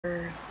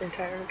the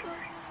entire inventory.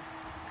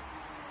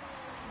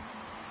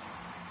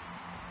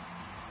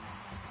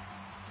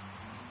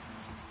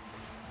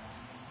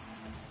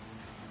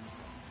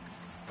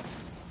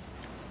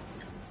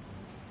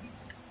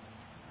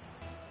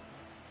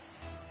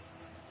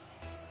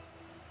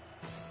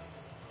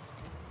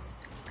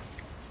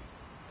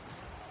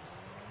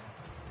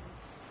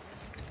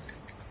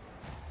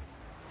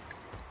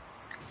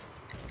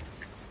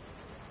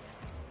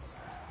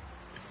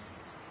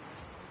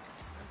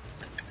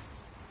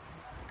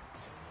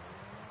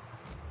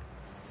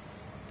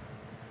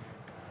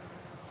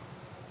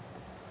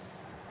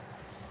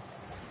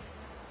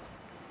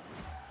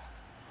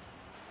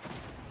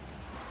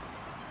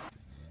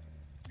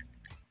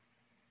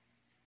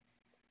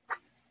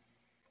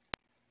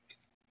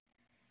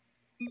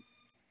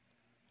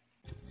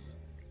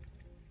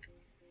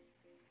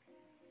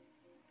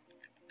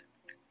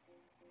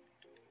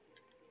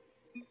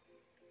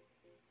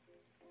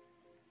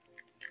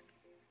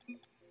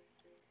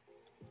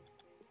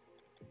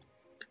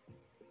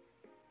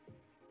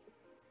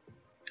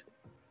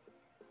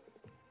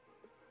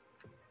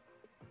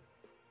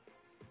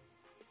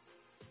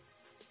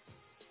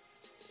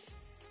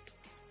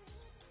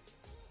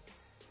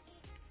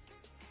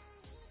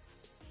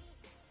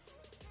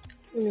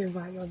 Let me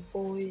invite my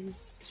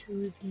boys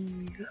to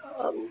the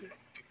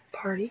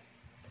party.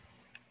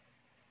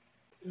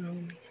 Let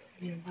me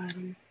invite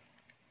them.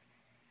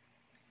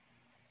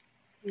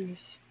 Let me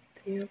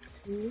stay up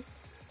to.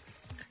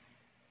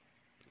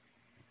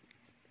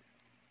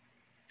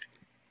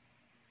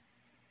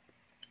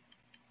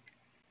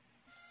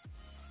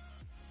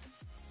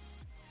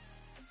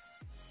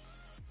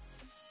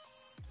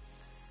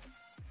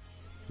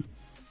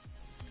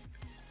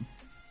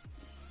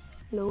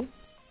 Hello?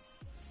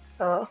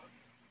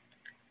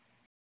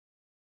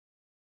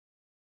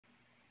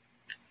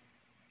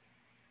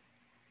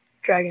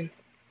 Dragon.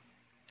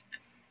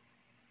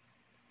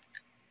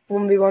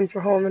 1v1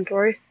 for whole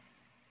inventory.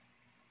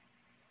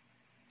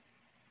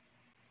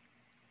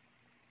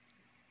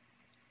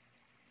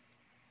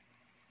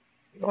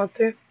 You want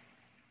to?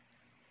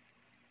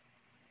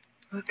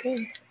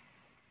 Okay.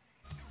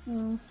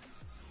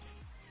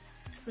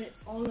 Wait,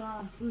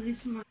 hola,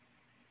 policeman.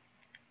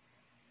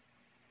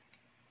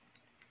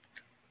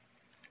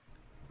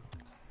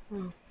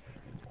 Oh.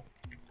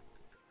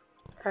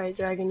 Alright,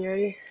 Dragon, you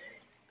ready?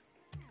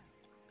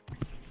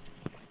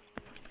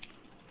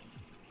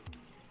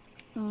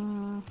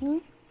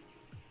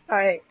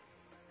 Alright.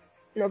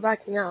 No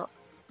backing out.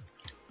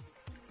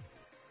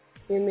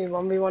 You and me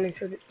 1v1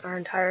 through our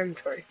entire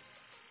inventory.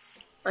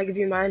 I'll give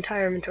you my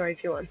entire inventory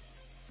if you win.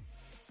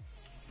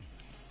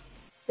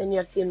 Then you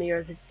have to give me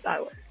yours if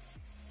I win.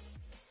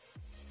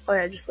 Oh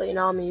yeah, just let you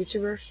know I'm a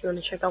YouTuber. If you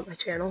want to check out my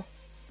channel,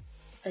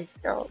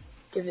 I'll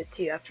give it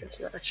to you after this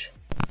match.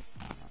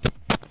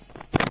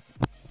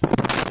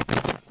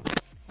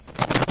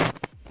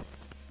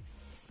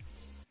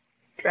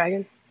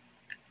 Dragon?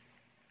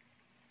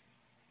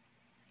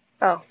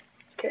 Oh,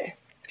 okay.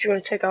 If you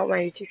want to check out my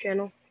YouTube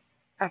channel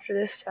after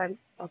this,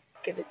 I'll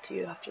give it to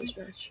you after this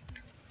match.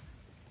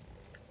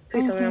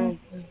 Please tell me I'm on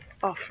blue.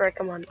 Oh frick,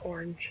 I'm on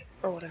orange.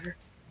 Or whatever.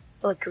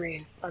 I look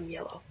green. I'm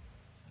yellow.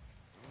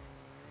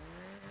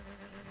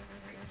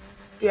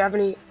 Do you have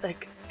any,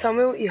 like, tell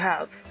me what you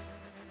have.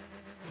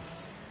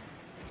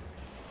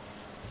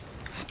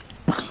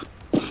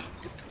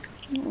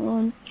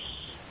 Do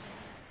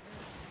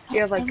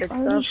you have, like, good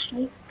stuff?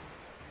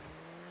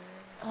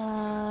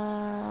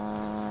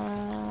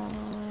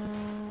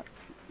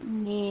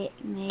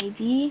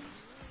 Maybe.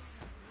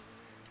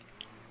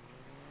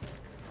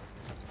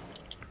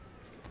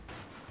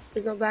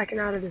 There's no backing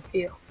out of this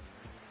deal.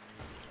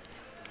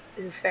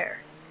 This is fair.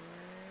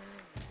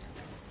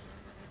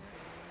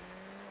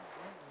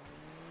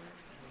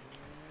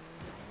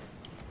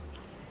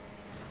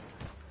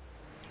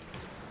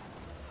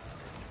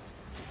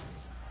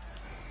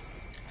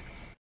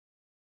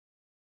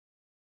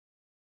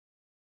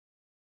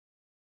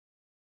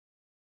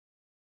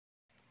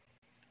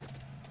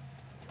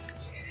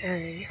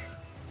 Okay.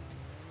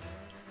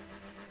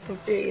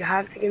 You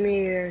have to give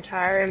me your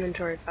entire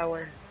inventory if I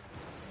win.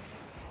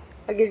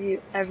 I'll give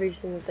you every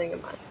single thing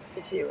of mine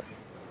if you win.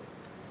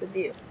 It's a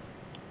deal.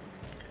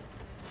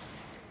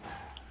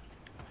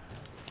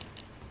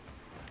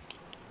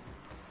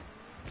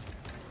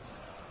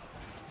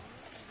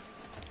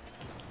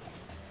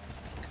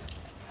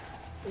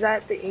 Is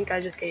that the ink I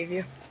just gave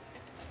you?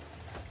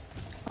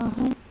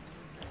 Okay.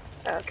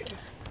 Are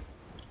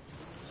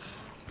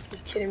you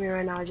kidding me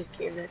right now? I just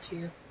gave that to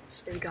you. I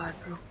swear to God,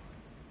 bro. I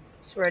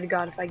swear to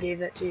God if I gave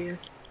that to you.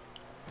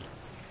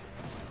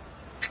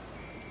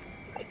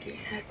 I gave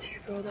that to you,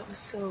 bro. That was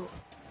so...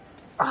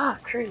 Ah,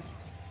 tree.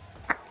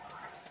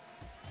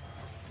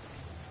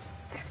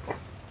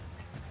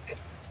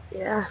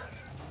 Yeah.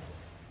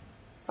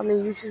 I'm a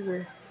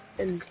YouTuber.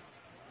 And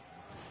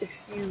if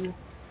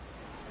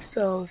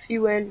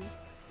you win,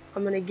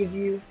 I'm gonna give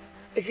you...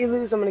 If you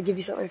lose, I'm gonna give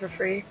you something for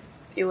free.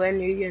 If you win,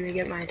 you're gonna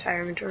get my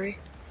entire inventory.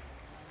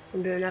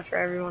 I'm doing that for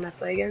everyone I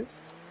play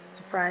against.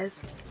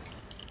 Surprise.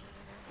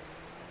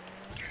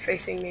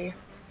 facing me.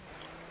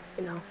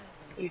 So, you know,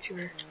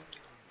 YouTuber.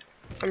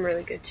 I'm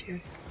really good too.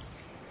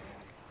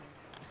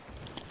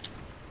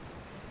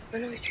 I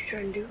know what you're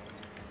trying to do.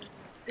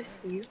 I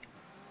see you.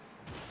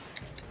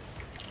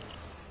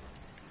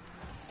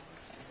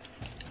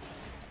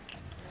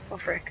 Oh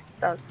frick,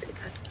 that was pretty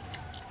bad.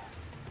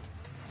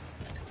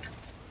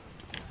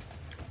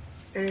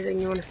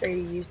 Anything you want to say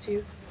to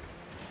YouTube?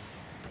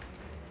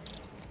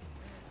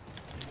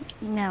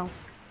 No,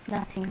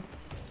 nothing.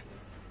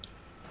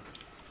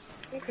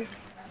 Okay.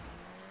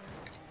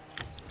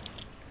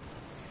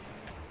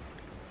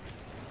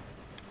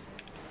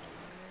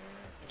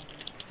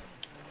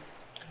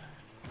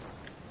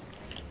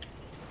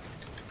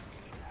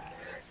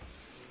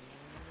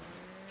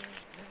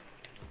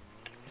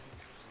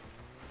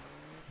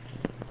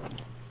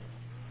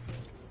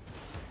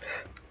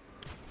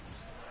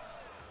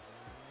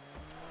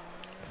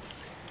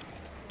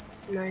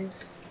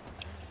 Nice.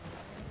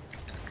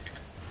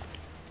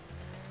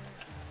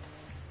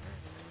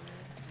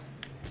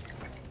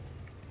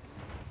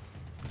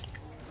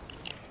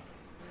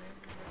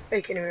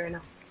 Faking it right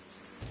now.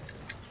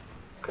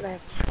 Could I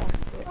have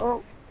crossed it?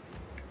 Oh,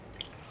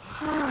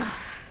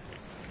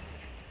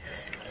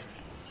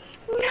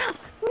 No,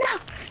 no.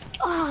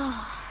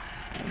 Oh.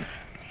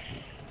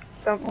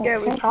 don't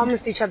forget, we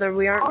promised each other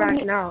we aren't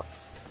backing out.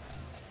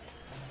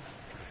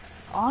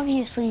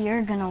 Obviously,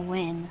 you're gonna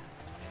win.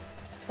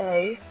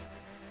 Hey,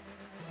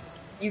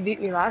 you beat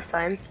me last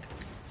time.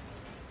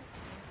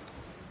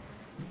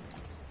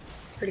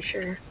 Pretty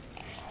sure.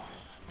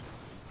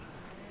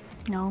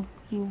 No,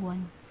 you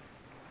won.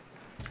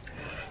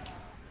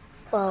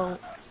 Well,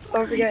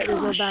 don't forget,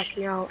 there's no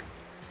backing out.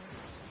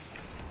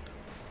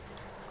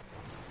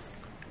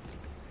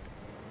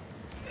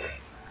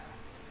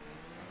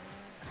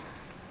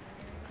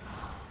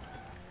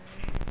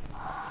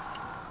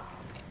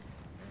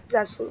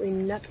 There's absolutely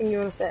nothing you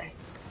want to say.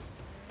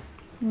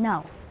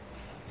 No.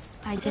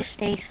 I just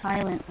stay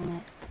silent when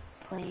I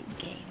play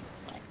a game.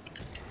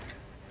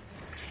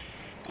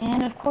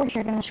 And of course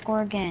you're gonna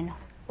score again.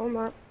 I'm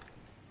not.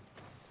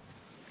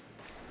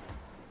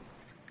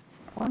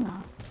 Or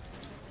not.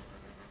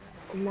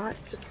 I'm not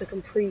just a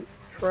complete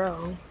pro.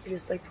 Who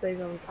just like plays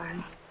all the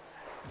time.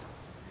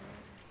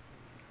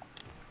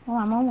 Well,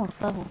 I'm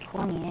almost level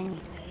 20 anyways.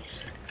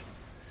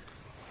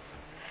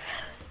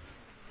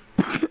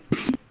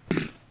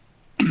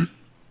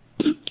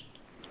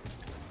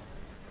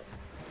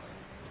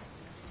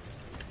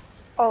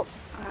 Oh,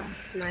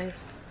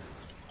 nice.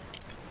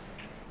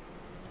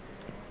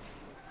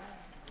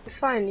 It's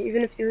fine.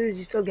 Even if you lose,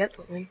 you still get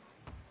something.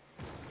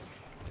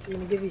 I'm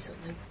gonna give you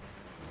something.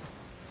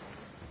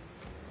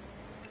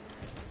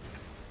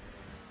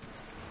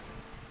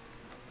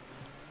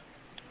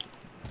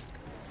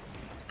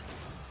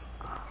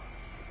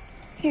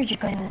 You're just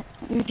gonna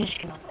win.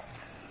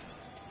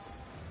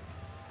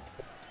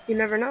 You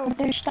never know. But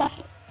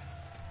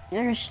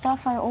there's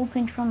stuff I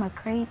opened from a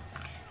crate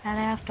that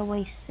I have to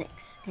wait 6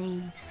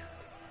 days.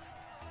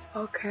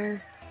 Okay.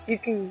 You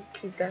can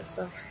keep that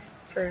stuff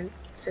for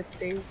 6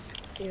 days,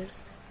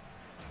 yes.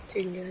 So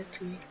you can give it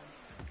to me.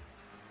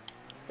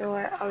 You know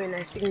what? I'll be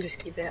nice. You can just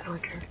keep it. I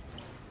don't care.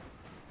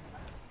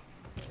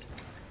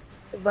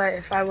 But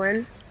if I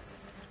win,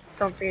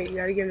 don't forget, you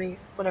gotta give me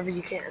whatever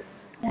you can.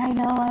 I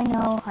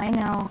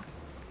know.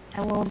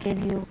 I will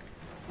give you.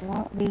 I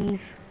won't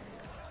leave.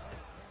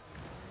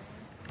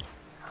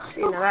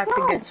 See, now that's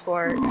a good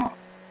sport.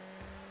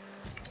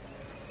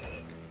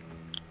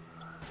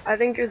 I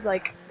think you're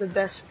like the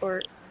best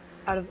sport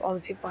out of all the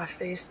people I've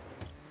faced.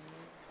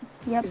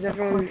 Yep, Because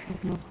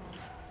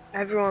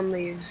everyone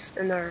leaves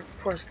in their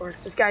poor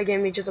sports. This guy gave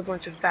me just a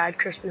bunch of bad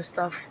Christmas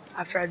stuff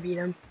after I beat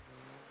him.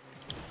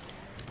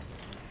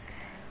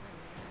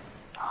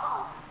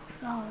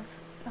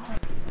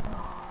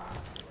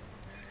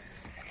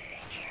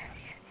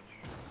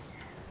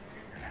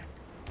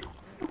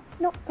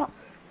 No.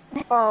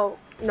 Oh,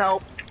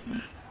 no.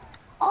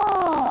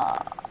 Oh.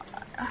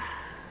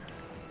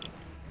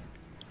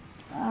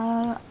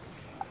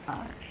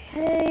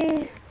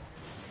 Okay.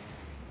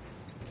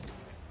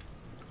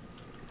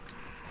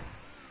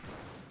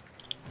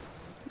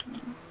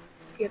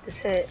 You get this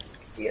hit.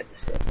 You get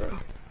this hit, bro.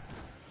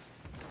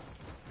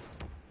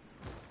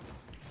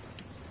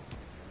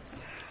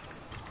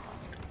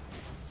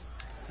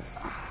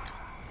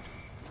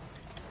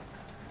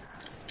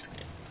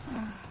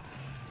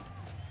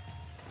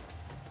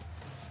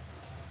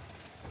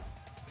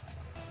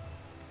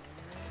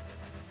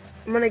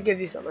 I'm gonna give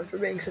you something for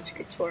being such a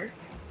good sport.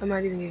 I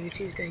might even give you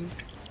 2 things.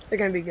 They're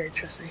gonna be good,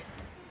 trust me.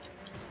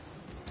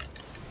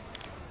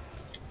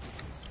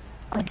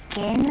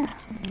 Again?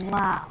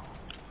 Wow.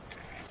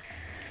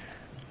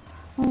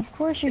 Well, of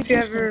course you're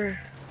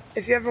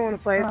If you ever want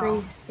to play with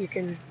me, you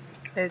can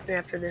play with me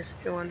after this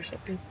if you want or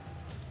something.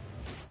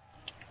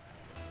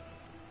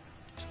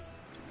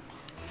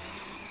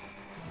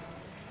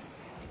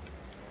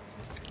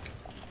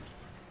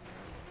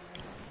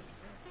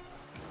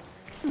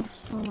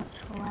 So much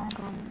lag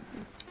on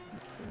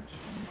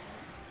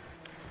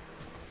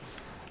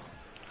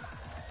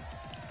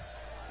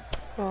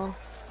Well,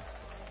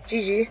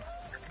 GG.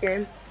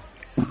 Game.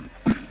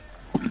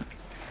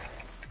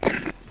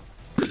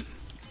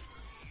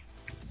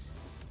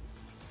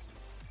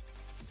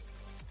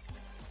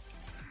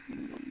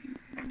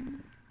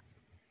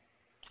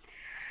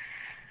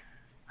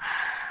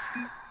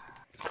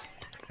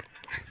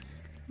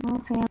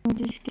 Okay, I'm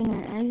just gonna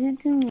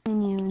exit the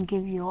menu and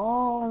give you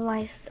all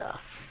my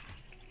stuff.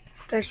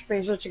 Thanks for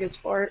being such a good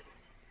sport.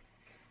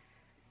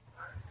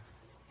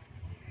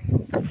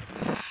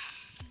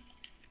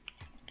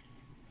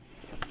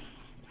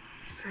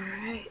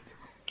 Alright.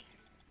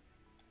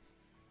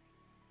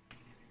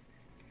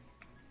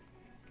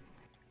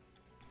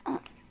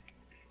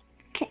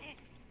 Okay.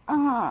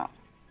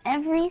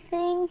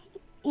 Everything?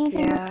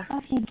 Even the Yeah.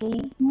 stuff you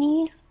gave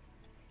me?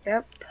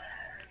 Yep.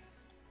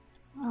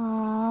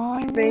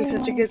 I For being really such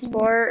a wanted good to.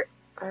 sport,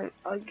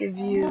 I'll give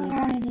I really you...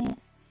 wanted it.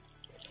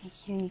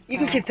 Here you You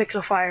go. can keep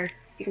Pixel Fire.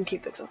 You can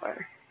keep Pixel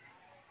Fire.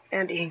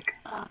 And ink.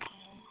 Okay.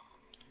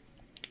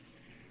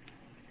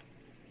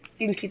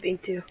 You can keep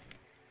ink too.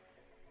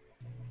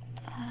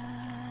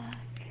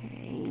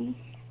 Okay.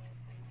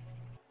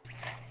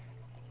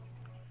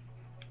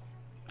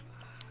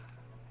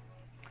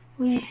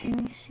 Wait,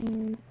 let me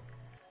see.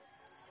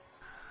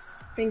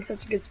 Being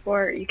such a good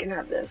sport, you can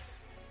have this.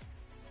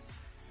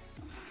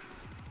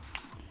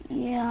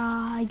 Yeah,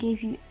 I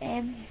gave you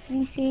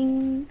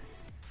everything.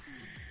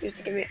 You have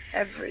to give me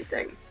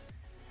everything.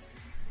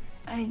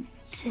 I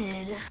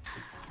did.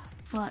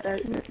 But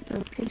That, the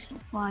pixel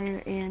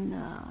fire and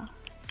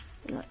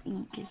the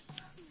ink is...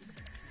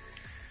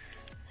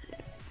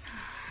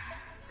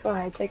 go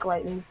ahead, take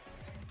lightning.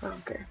 I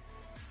don't care.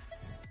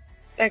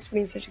 Thanks for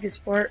being such a good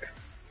sport.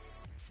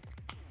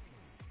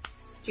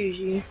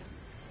 GG.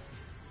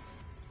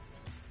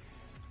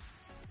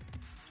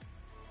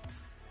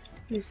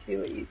 Let me see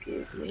what you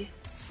gave me.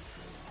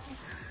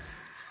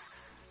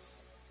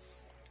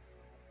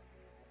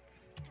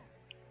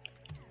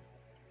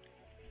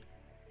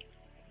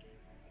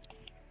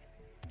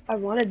 I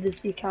wanted this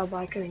decal, but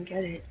I couldn't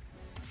get it.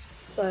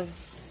 So,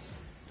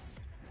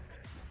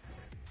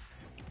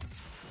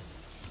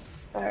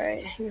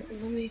 alright, hang on,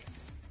 let me...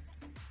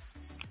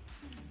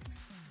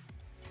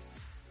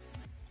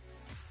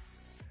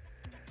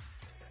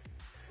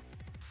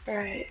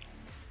 Alright.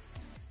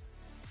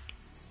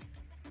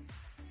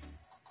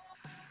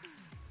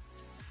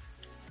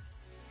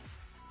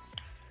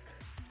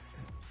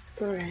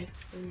 Alright,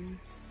 so...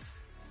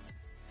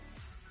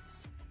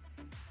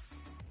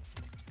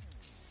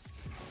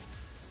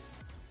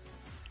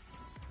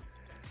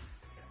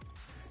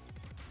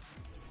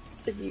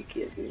 Did you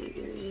give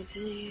me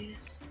these?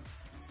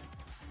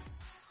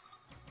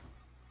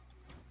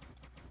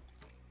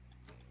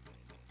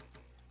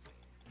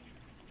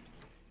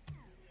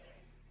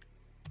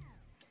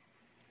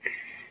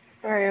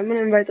 Alright, I'm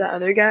gonna invite that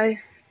other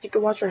guy. You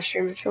can watch my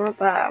stream if you want,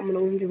 but I'm gonna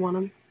 1v1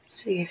 him.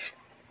 See if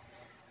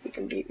he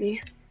can beat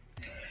me.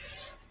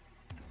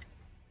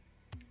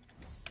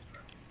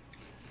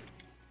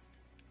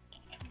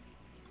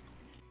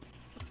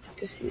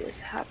 To see this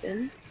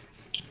happen.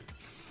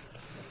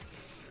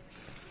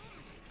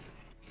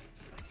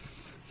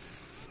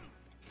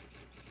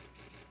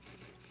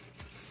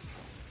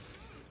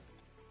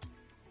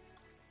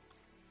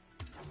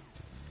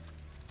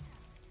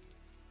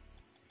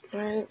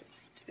 Alright,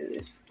 let's do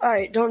this.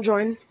 Alright, don't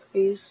join,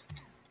 please.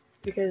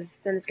 Because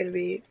then it's gonna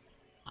be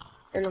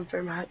an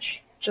unfair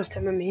match. Just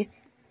him and me.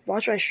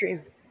 Watch my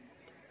stream.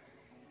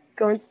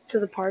 Go into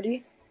the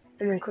party,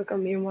 and then click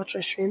on me and watch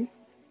my stream.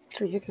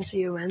 So you can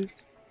see who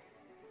wins.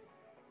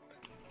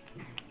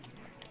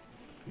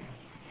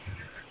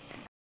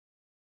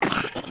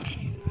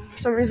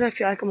 For some reason I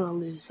feel like I'm gonna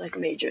lose, like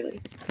majorly.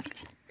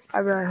 I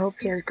really hope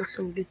he has got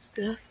some good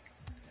stuff.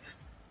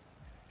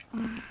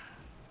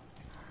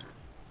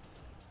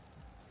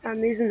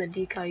 I'm using the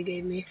decal you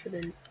gave me for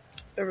the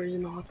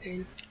original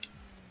Octane.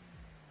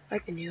 I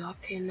like the new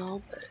Octane and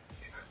all, but...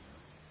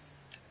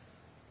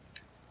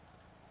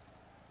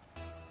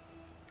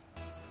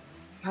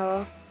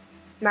 Hello?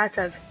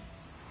 Matev.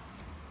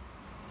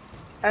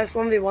 I just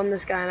 1v1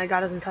 this guy and I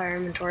got his entire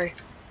inventory.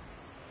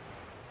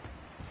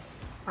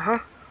 Uh-huh.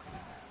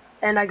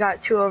 And I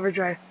got 2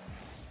 overdrive.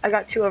 I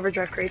got 2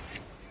 overdrive crates.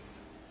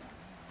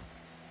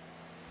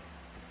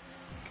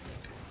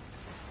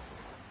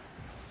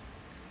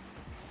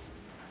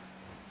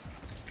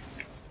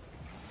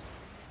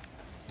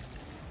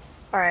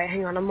 Alright,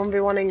 hang on. I'm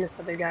 1v1ing this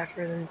other guy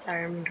for his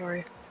entire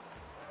inventory.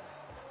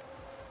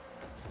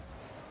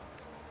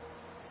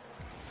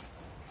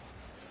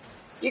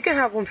 You can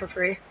have one for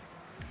free.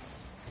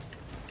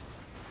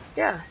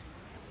 Yeah.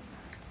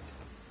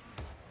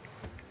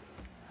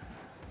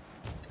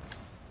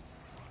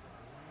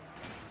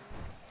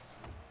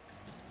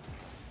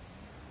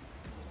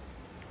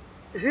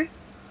 You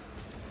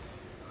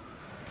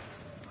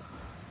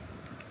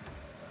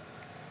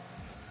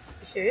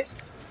serious?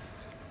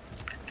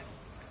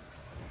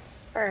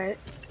 Alright.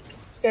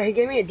 Yeah, he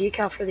gave me a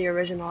decal for the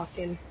original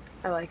Octane.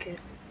 I like it.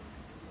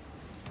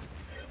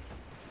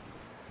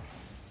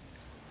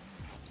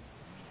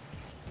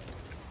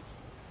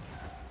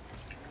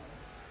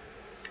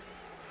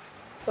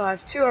 So I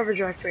have 2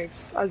 overdrive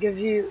crates. I'll give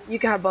you, you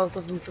can have both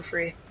of them for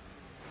free.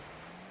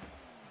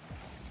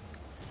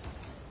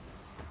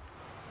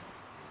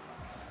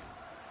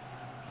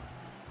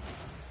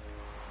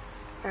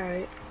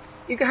 Alright.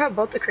 You can have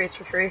both the crates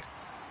for free.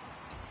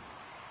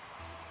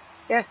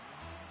 Yeah.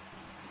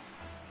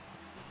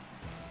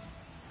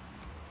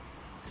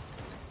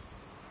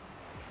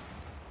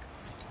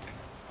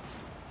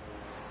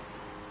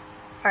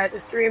 Alright,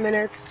 there's 3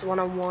 minutes, it's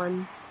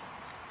 1-on-1.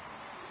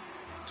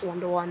 It's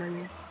 1-to-1, I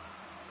mean.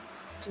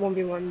 It's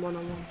 1v1,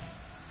 1-on-1.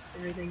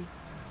 Everything.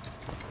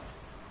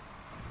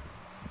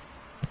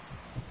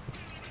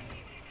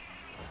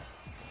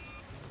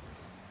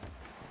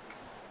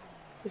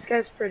 This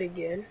guy's pretty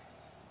good.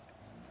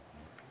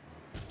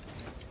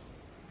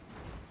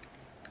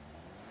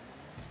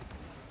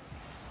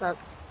 But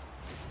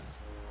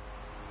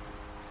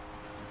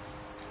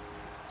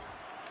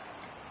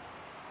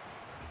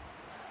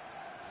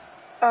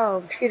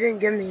oh, he didn't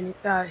give me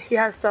any. He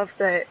has stuff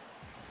that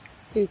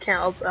he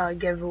can't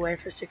give away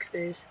for 6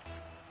 days.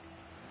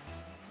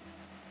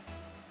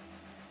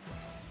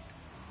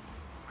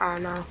 I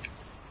don't know.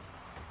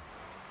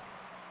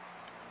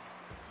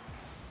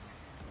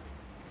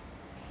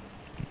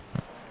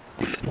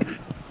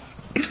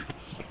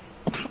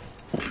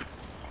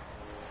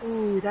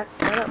 Ooh, that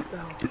setup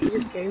though. He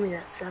just gave me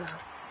that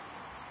setup.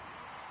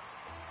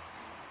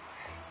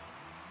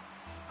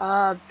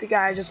 The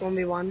guy just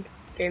 1v1.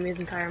 Gave me his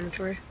entire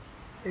inventory.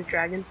 His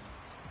dragon.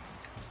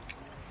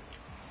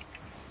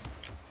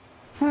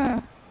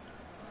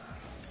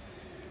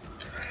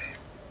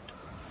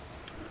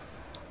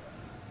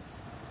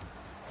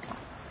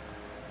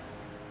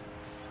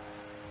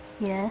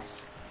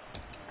 Yes,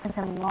 because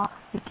I lost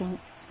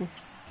against this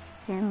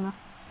him.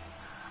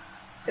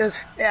 It was,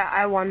 yeah,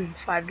 I won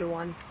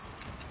 5-to-1.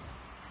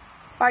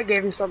 I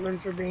gave him something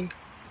for being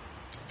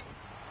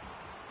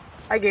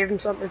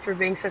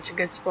such a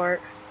good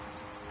sport.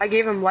 I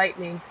gave him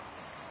lightning.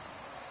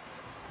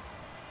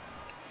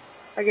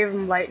 I gave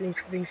him lightning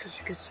for being such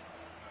a good sport.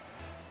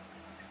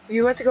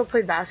 You went to go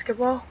play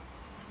basketball?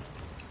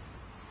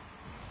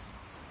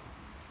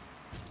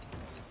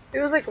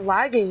 It was like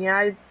lagging and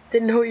I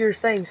didn't know what you were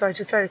saying, so I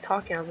just started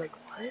talking. I was like,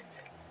 what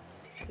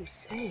is he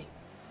saying?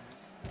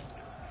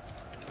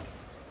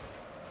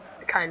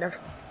 Kind of.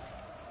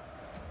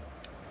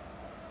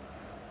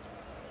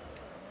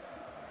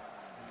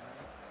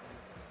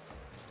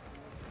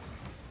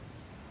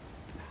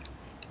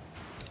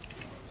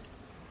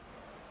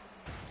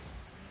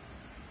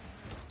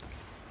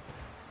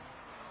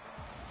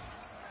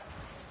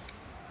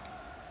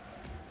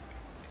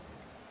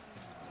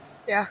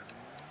 Yeah.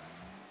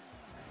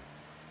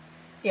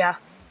 Yeah.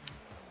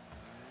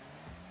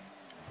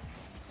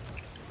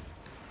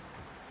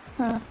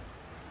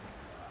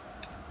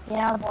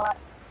 Yeah, but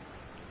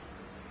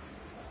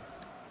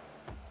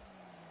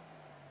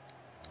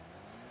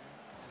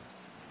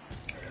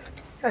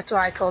That's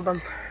what I told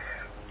him.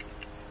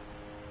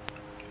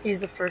 He's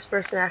the first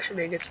person to actually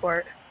be a good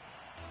sport.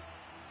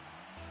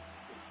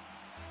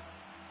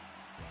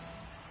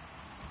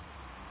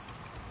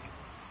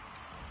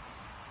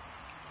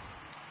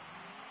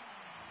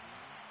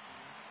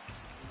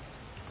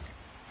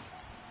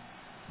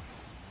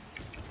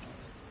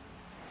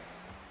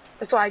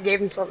 That's why I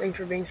gave him something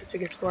for being such a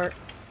good sport.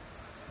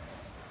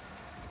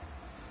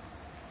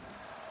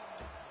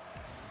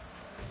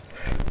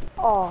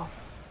 Oh,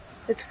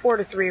 it's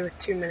 4-3 with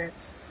 2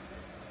 minutes.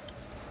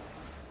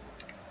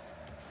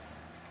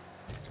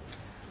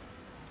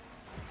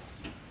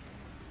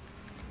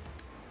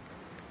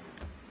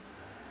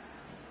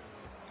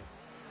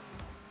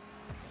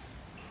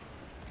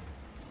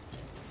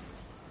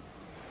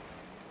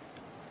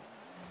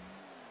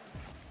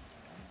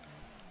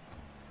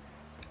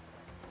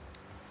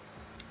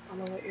 I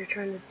don't know what you're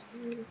trying to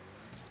do.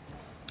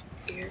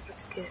 You're about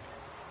to get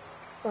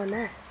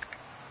finessed.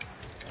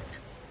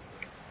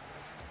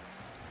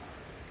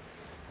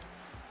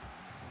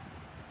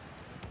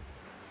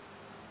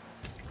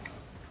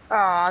 Oh,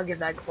 I'll give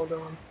that gold to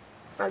him.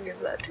 I'll give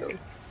that to him.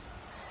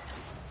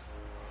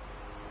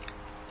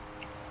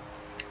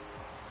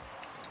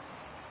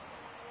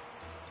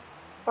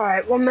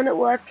 Alright, 1 minute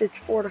left, it's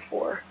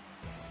 4-4.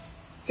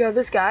 Yo,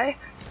 this guy,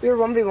 we were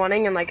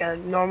 1v1ing in like a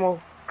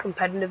normal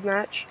competitive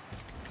match.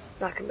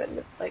 Not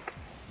competitive, like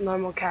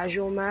normal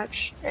casual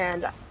match.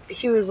 And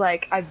he was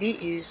like, I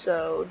beat you,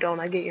 so don't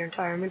I get your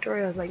entire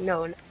inventory? I was like,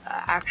 no, an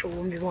actual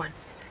 1v1.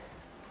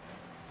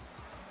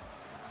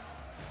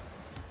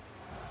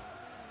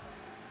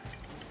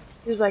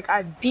 He was like,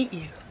 I beat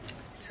you.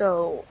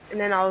 So, and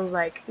then I was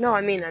like, no,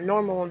 I mean a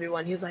normal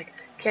 1v1. He was like,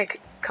 can't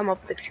come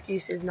up with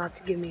excuses not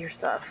to give me your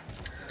stuff.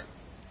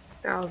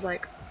 And I was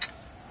like,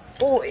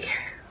 boy.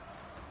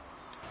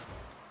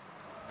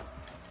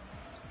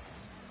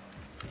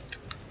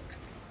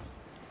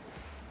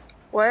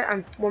 What?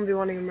 I'm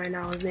 1v1ing him right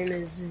now. His name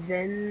is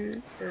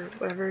Vin, or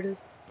whatever it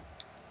is.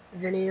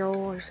 Vinial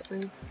or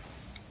something.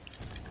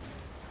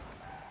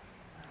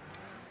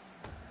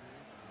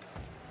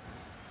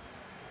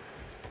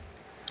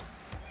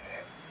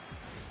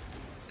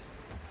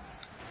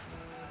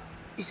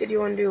 You said you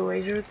want to do a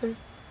wager with them?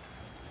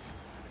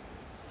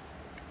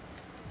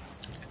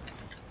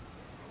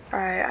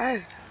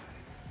 Alright,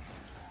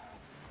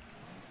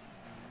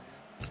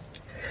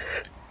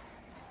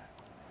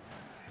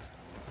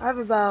 I have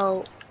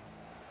about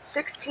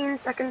 16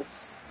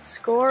 seconds to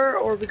score,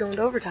 or we go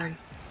into overtime.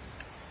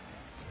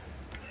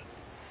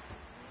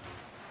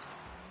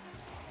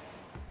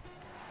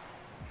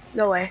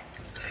 No way.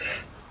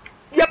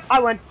 Yep, I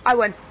win. I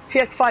win. He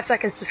has 5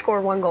 seconds to score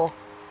 1 goal.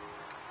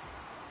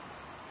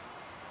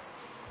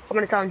 I'm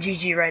gonna tell him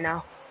GG right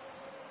now.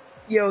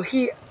 Yo,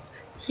 he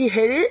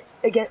hit it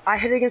again. I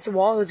hit it against the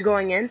wall. It was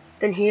going in.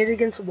 Then he hit it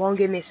against the wall and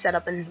gave me a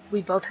setup, and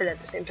we both hit it at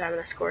the same time,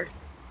 and I scored.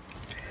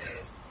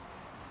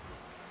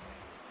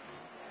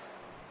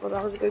 Well,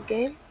 that was a good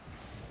game.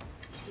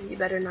 You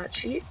better not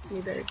cheat.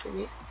 You better give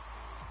me.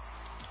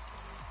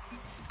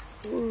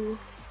 Ooh,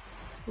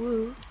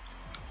 ooh,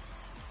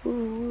 ooh,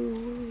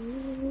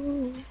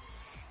 ooh.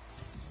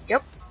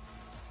 Yep.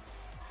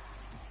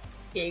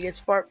 Be a good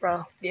sport,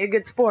 bro. Be a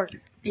good sport.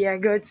 Be a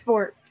good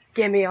sport.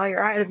 Give me all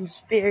your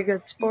items. Be a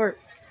good sport.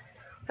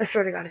 I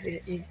swear to God,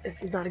 if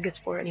he's not a good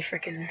sport, any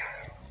freaking.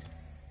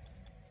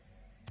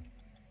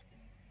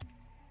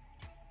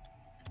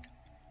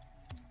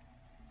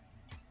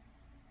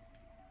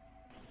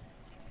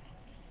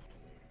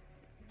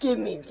 Give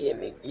me.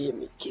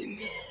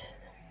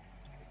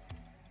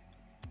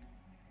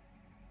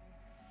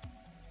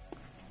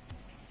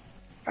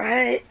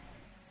 Alright.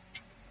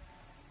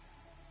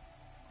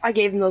 I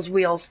gave him those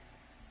wheels.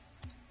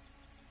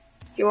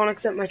 He won't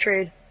accept my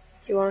trade.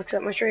 He won't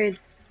accept my trade.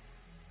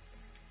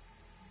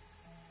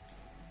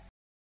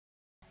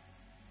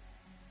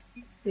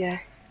 Yeah.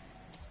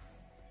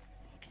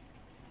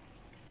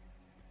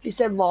 He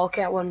said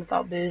lolcat one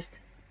without boost.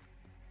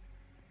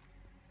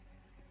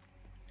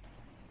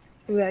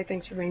 Like,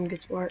 thanks for being a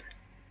good sport.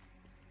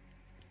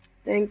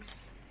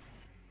 Thanks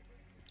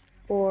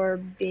for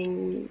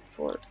being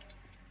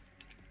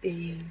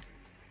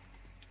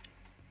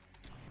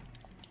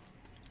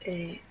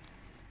a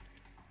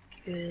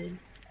good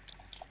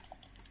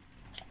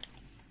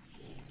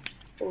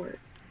sport.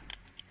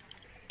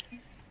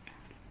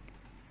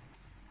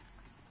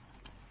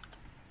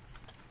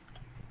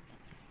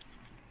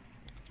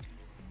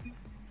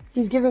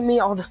 He's giving me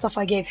all the stuff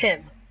I gave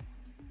him.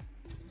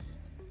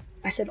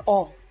 I said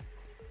all.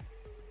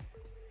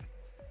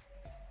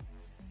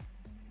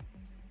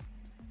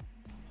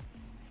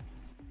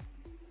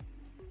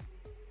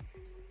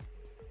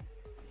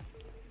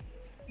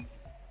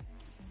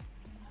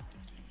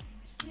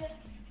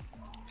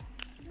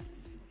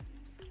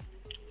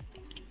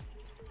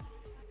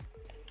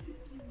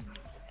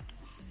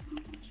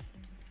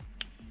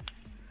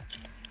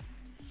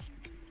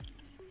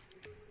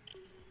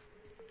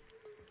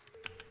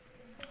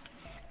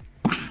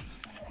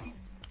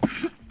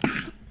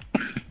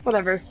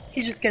 Whatever.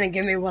 He's just gonna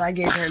give me what I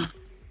gave him.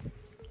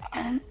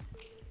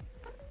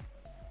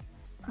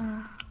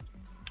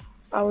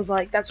 I was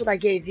like, that's what I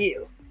gave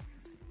you.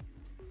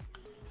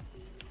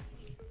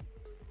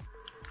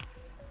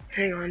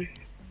 Hang on.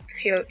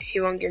 He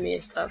won't give me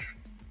his stuff.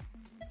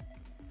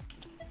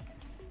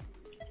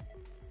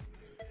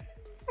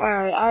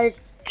 Alright, I have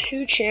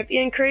 2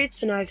 champion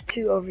crates and I have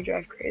 2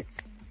 overdrive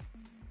crates.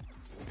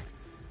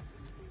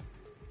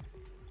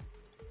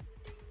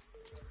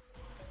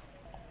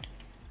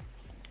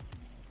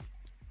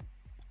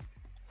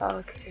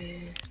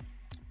 Okay.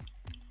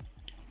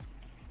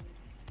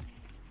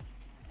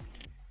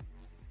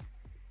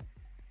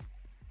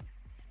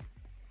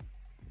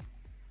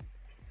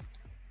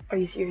 Are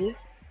you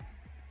serious?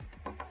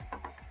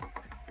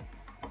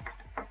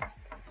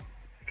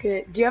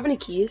 Okay, do you have any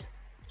keys?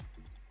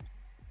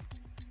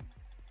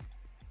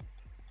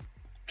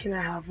 Can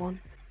I have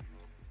one?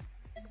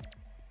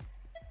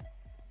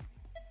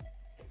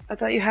 I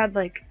thought you had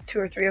like 2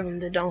 or 3 of them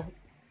that don't.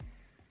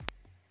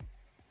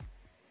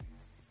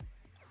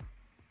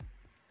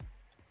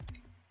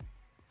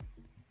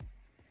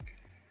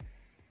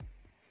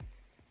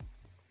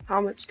 How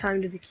much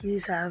time do the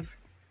keys have?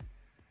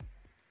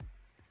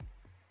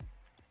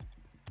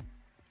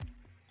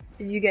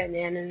 If you get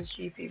Nanon's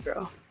GP,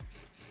 bro.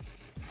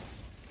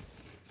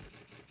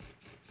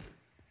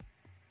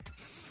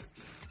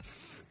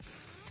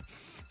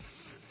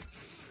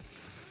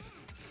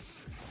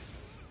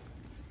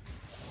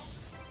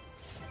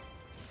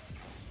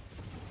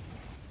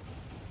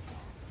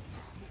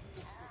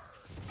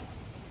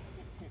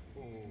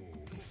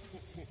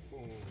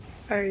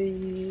 Are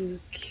you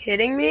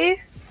kidding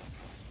me?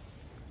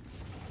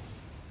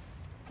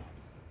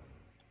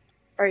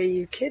 Are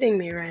you kidding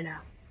me right now?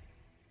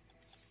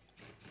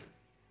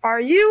 Are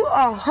you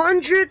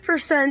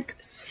 100%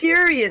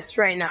 serious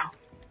right now?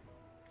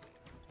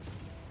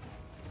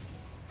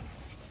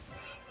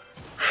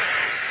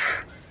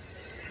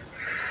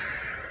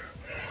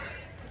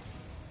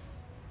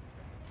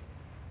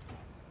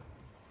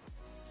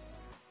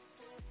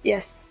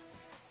 Yes.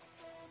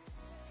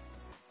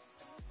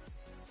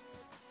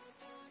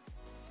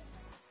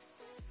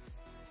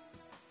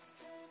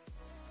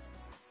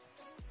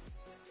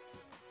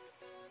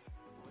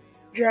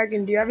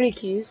 Dragon, do you have any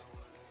keys?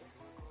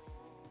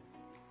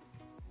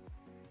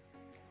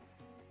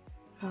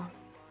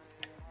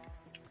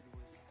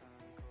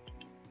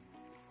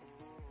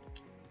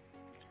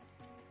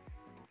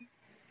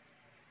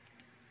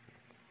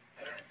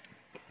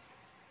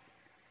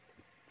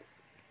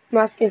 I'm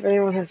asking if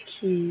anyone has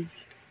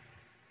keys.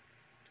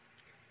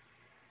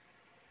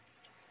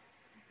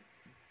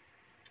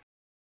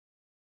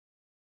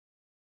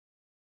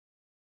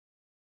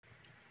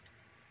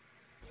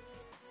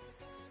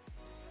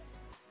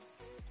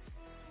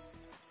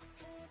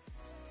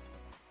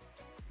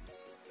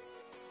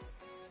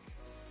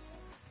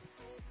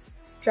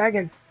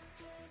 Dragon.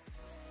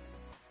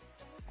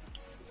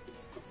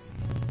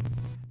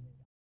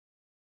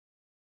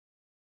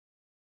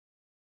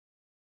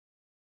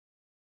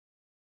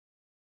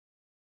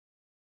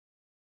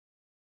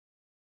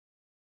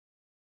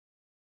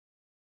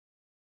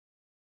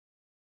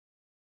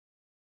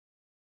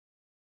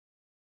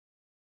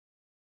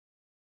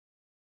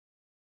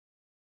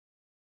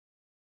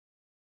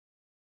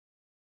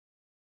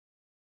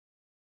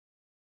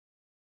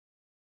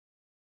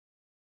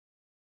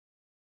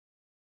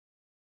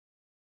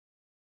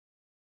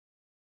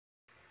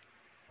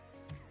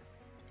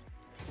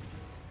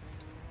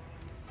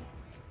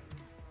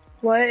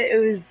 What? It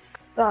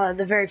was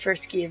the very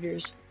first key of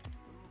yours.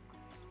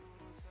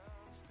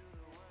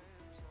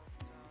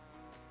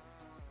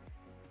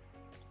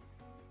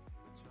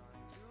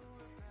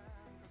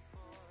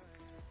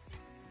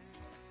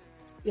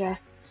 Yeah.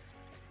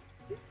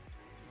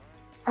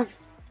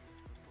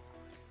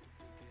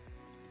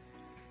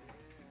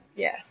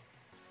 Yeah.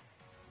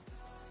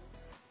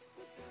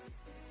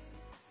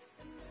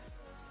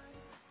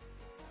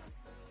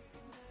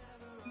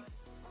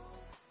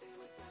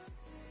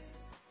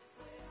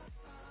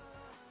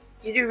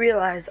 You do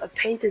realize a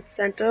painted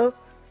cento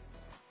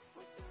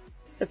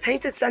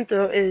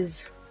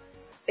is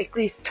at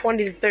least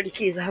 20 to 30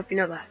 keys. I hope you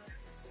know that.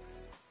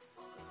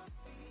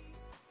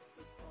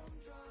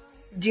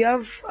 Do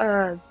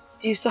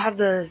you still have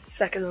the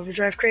second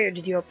overdrive crate, or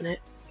did you open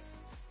it?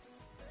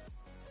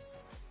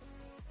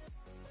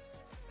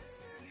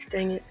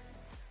 Dang it.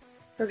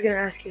 I was gonna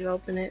ask you to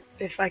open it,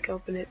 if I could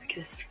open it,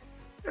 because,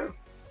 no.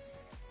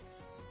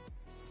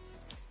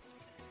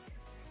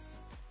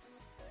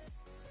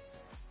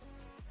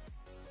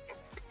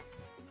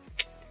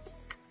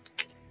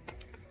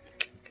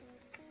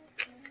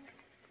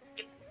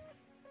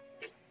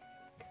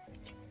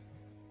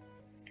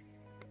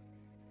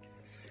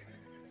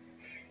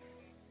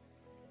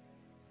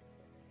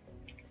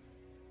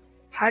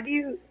 How do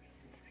you...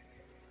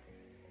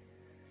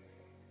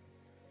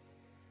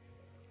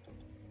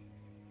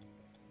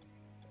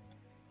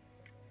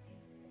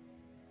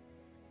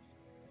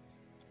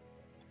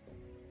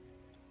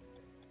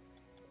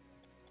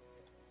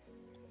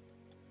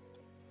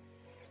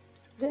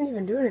 Didn't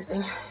even do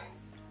anything.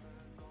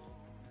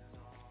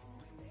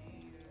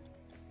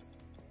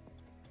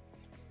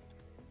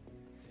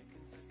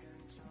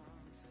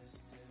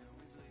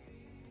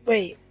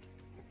 Wait,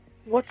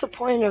 what's the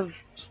point of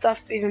stuff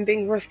even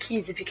being worth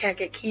keys if you can't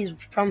get keys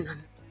from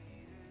them?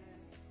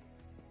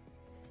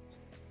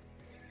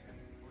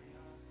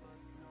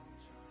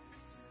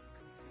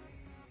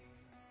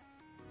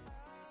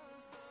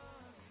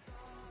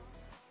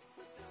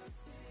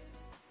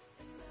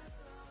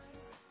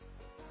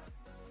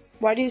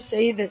 Why do you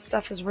say that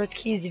stuff is worth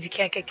keys if you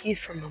can't get keys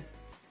from them?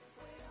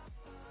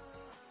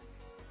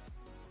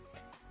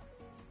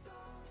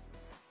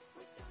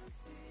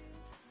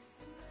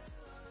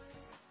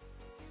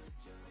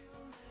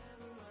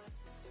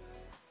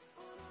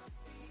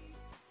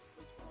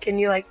 Can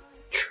you, like,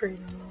 trade...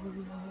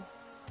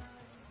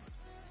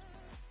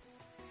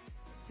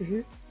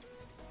 Mm-hmm.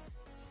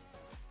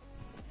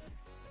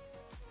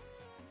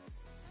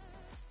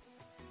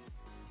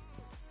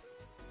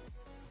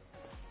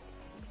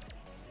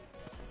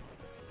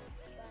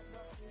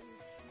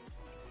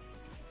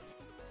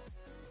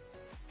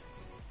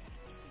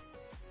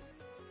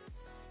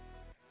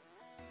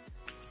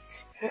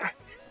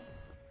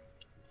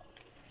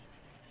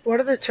 What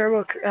are the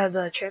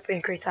the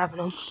champion crates having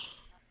them?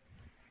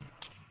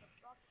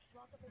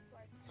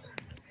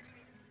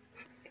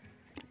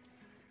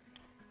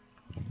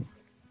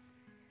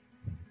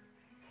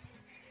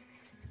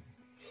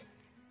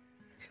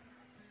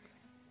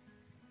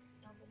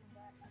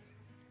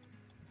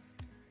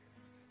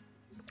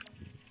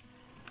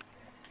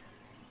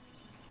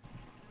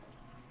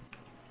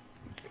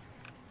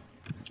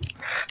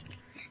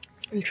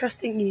 I'm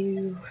trusting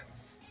you.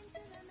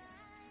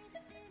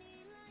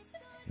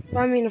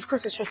 Well, I mean, of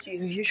course I trust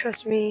you. You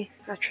trust me,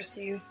 I trust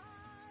you.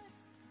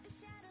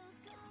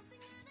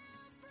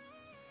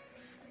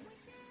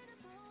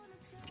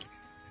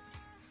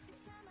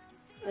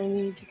 I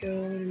need to go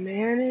to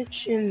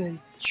manage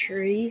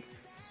inventory.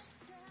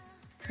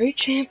 Great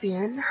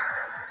champion.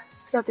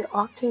 It's got the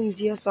Octane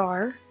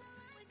ZSR.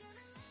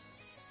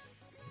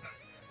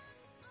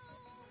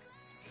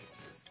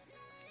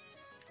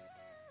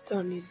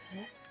 Don't need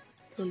that.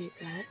 Don't need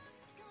that.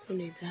 Don't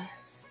need that.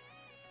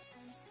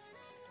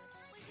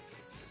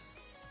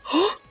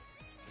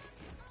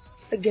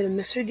 I get a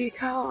mystery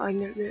decal. I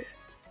get the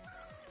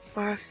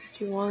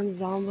R51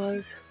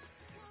 Zombas,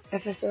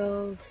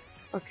 FSL,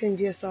 Octane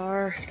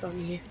ZSR. Don't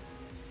need.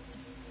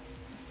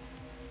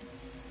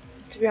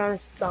 To be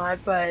honest, it's not.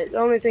 But the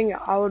only thing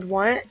I would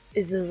want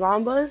is the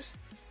Zombas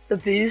the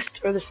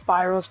boost or the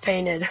spirals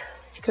painted,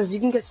 because you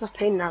can get stuff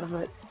painted out of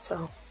it.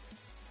 So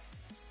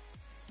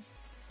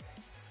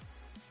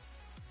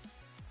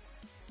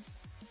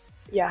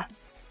yeah.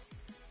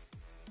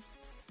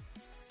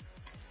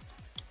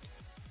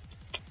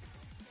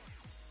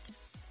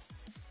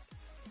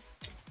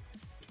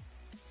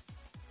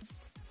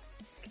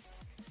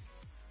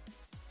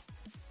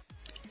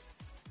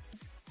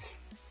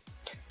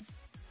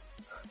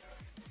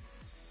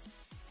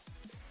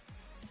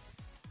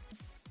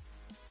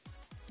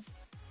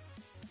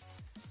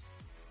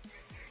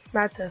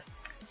 Martha,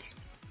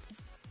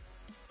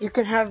 you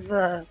can have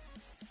the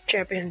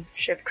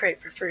championship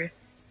crate for free.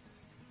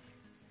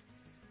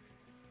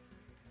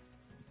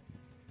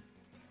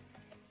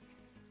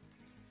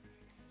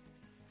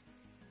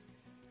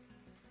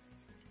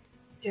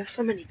 You have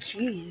so many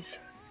keys.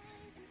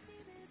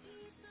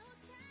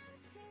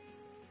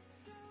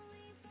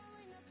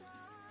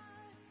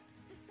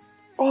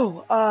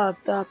 Oh,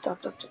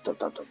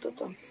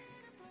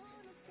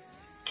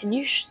 can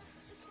you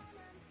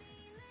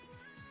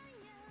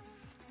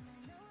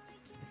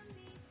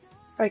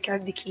Alright, can I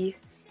have the key?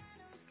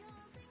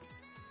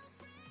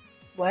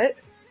 What?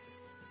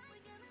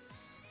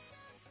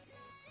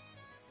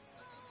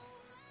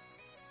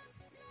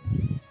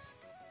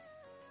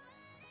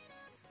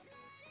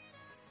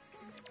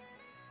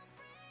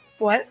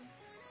 What?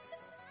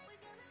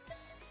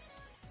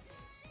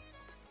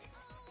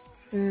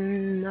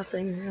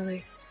 Nothing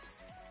really.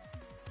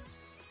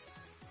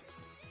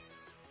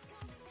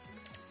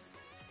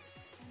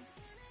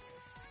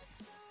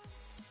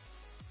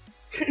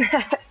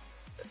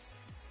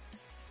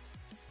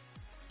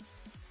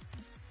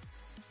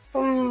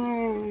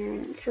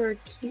 For a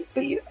key,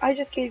 but I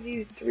just gave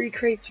you 3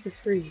 crates for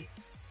free.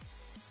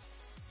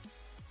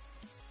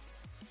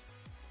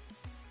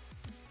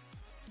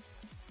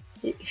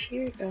 Here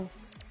you go.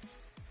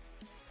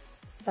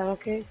 Is that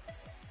okay?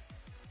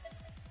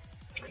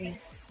 Okay.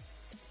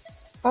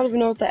 I don't even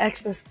know what the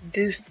Xmas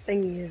boost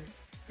thingy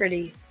is.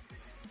 Pretty.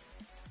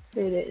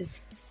 It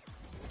is.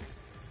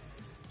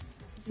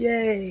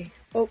 Yay!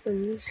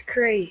 Open this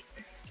crate.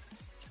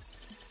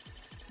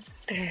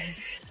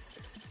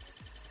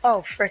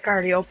 Oh, frick, I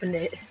already opened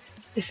it.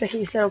 The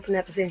second you said open it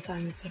at the same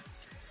time. So.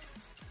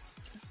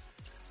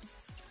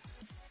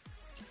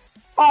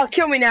 Oh,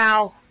 kill me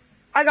now!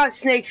 I got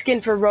snake skin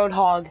for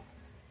Roadhog.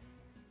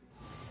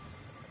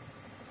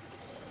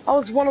 I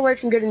was one away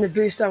from getting the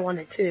boost I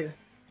wanted too.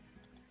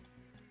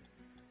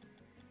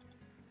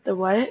 The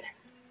what?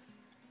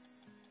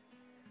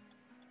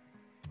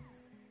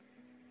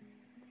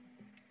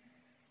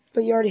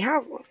 But you already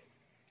have one.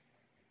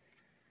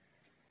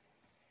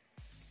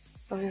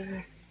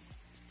 Okay.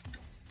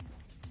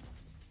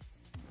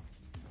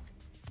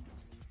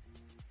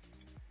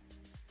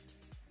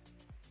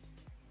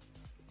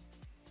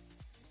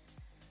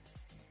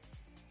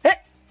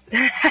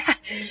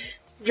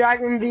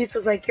 Dragon Beast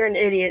was like, you're an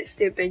idiot,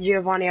 stupid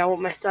Giovanni, I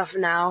want my stuff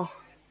now.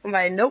 I'm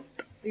like, nope,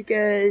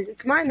 because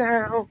it's mine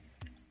now.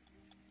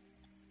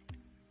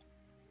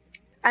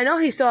 I know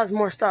he still has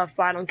more stuff,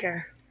 but I don't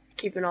care.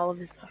 Keeping all of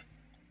his stuff.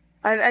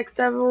 I have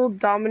X-Devil,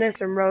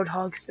 Dominus, and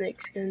Roadhog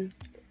snakeskin.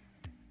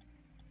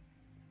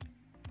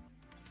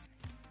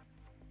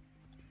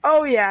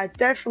 Oh yeah,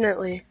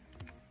 definitely.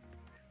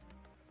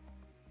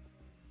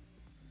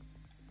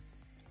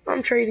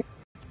 I'm trading.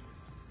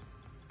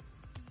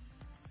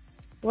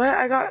 What?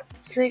 I got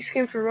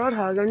snakeskin for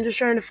Roadhog. I'm just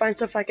trying to find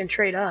stuff I can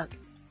trade up.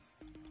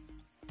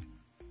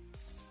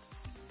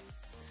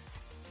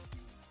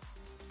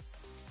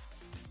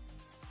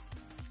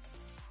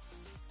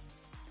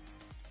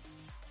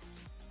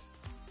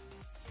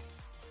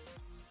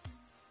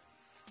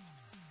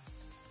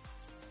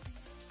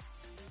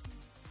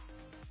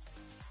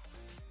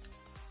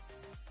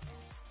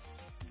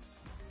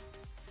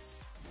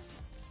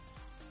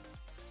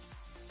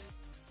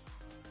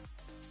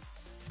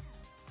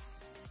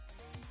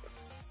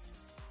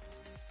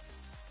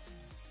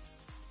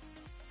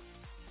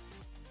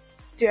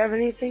 Do you have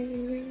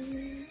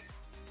anything?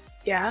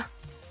 Yeah.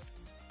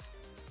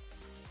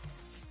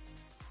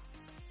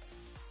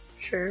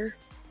 Sure.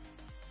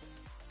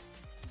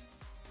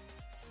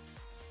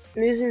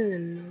 I'm using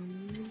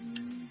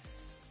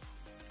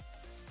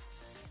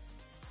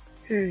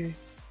the...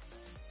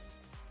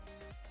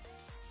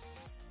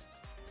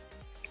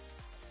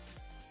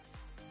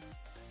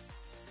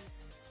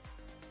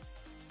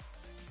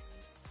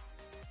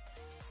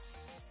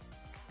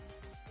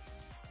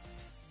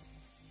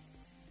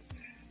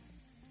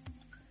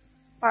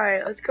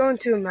 Alright, let's go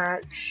into a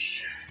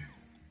match.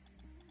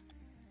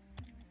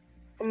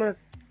 I'm gonna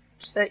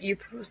set you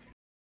post.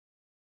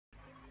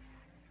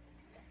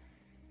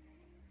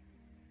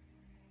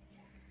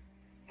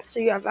 So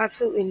you have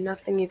absolutely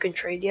nothing you can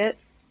trade yet?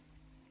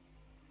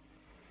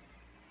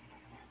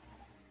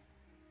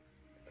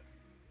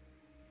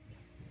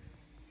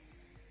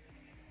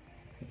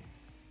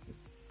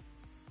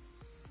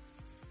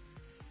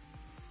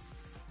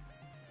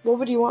 What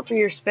would you want for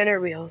your spinner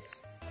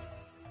wheels?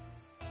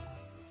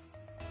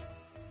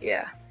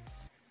 Yeah.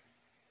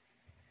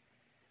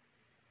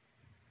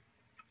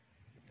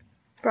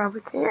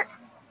 Probably can't.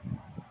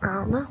 I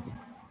don't know.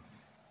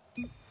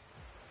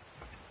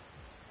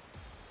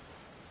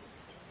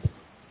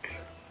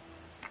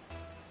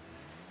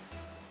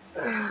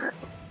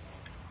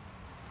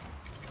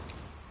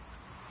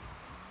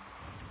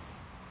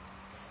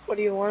 What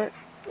do you want?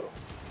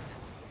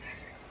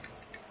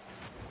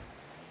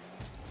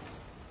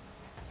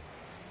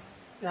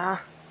 Nah.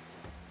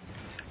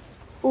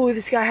 Ooh,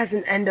 this guy has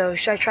an endo.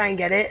 Should I try and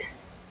get it?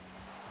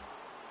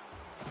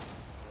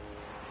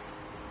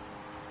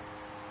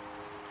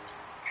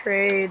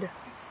 Trade.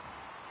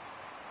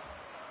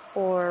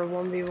 Or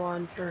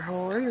 1v1 for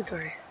whole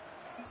inventory.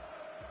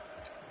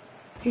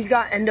 He's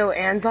got endo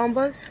and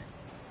zombas.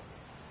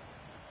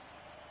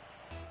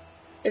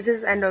 If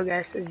this endo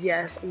guy says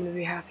yes, I'm gonna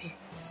be happy.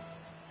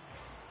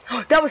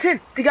 That was him!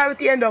 The guy with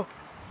the endo!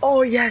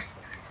 Oh, yes!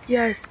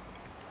 Yes!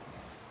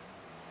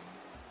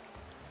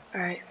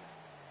 Alright.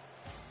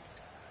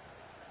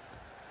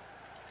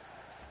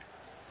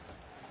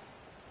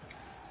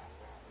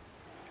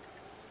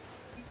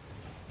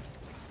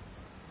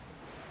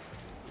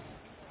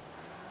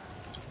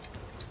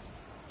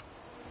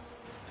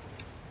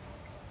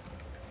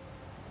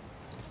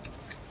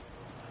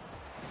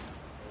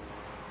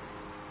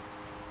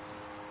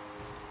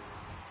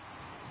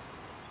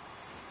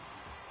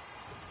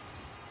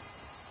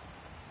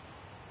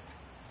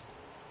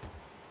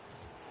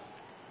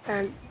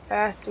 And I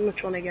asked him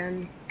which one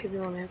again, because he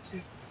won't answer.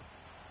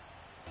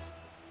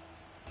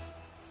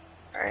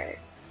 Alright,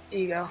 here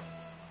you go.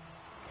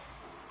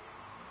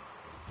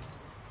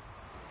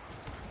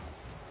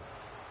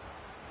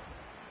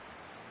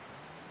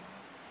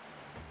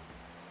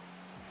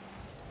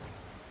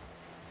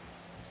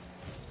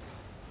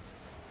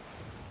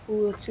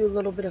 Ooh, let's do a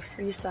little bit of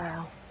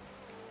freestyle.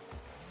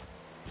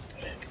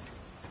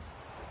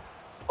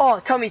 Oh,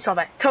 tell me you saw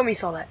that. Tell me you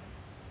saw that.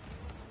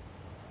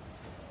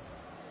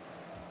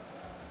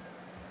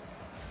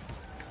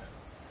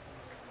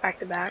 Back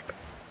to back.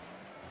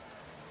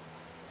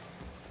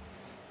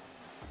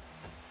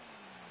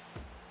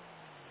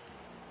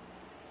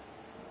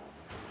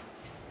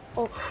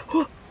 Oh,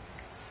 oh,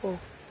 oh.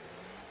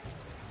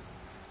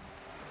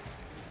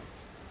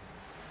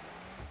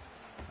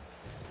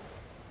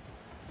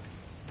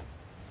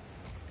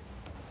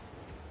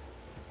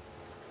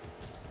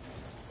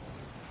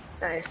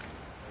 Nice.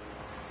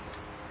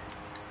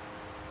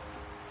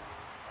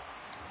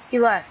 He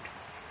left.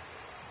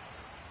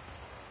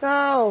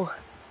 No.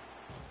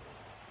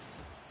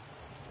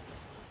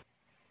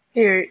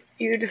 Here,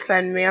 you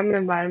defend me. I'm gonna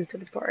invite him to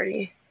the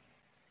party.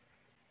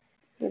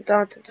 You don't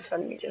have to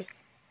defend me, just...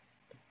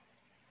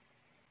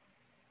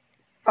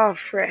 Oh,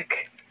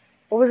 frick.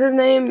 What was his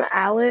name?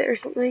 Allet or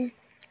something?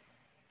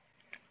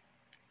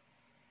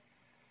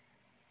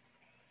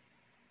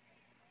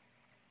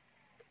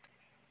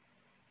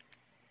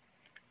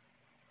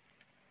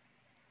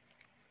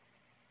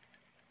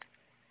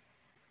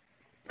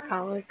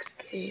 Alex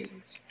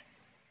Games.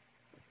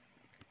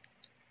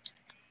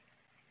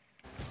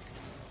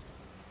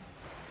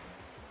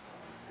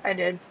 I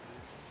did.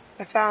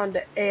 I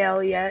found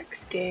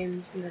ALEX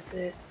Games, and that's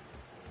it.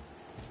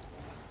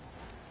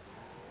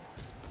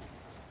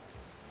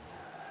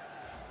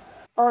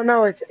 Oh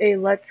no, it's a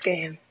Let's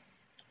Game.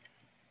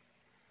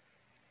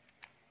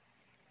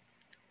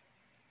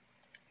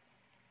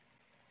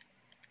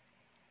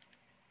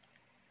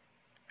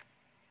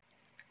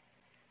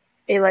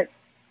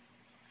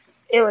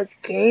 Let's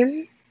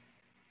Game?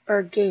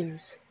 Or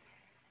Games?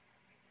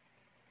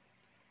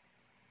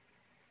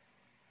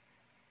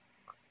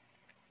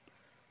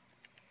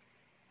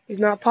 He's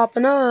not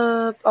popping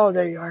up. Oh,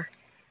 there you are.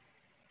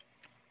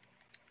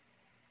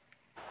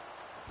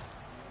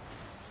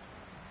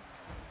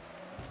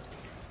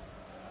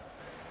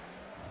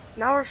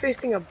 Now we're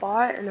facing a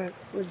bot and a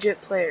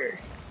legit player.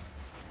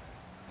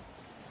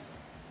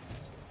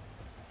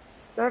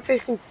 Now we're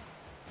facing...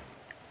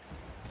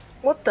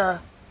 What the?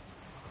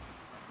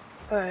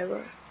 Alright,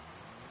 bro.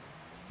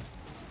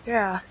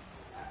 Yeah.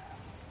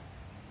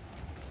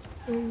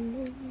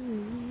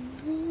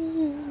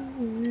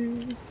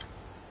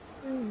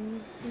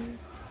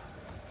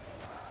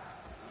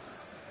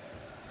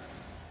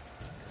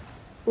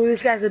 Ooh,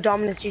 this guy's a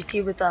Dominus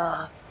GT with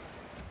a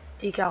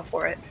decal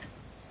for it.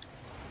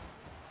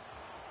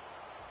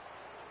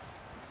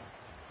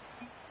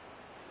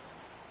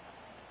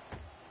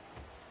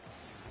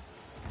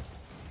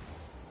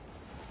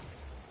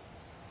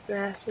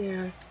 Yes,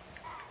 yeah.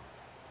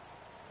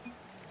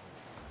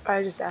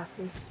 I just asked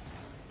him.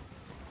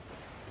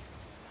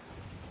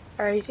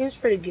 Alright, he seems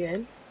pretty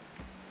good.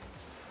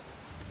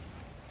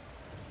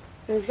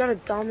 And he's got a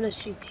Dominus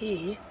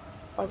GT.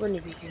 Why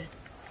wouldn't he be good?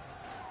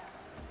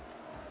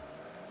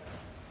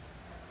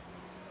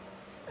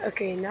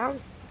 Okay, now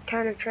I'm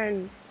kind of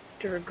trying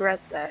to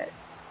regret that.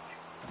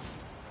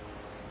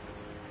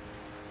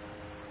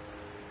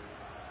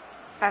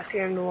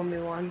 Asking him to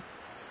 1v1.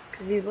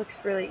 Because he looks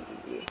really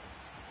easy.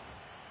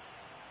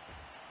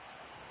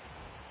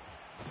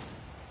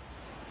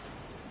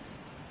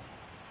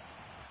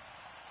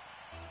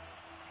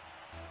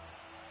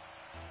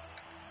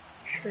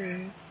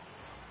 True.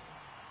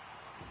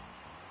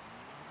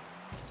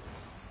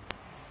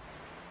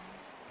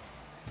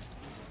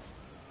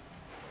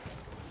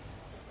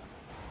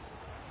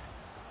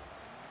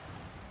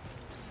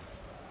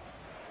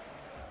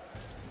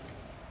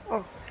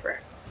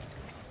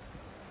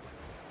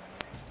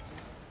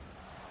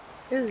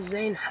 Who's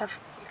Zane Heffley?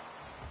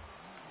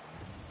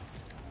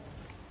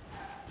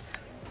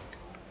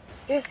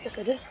 Yes,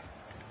 I did.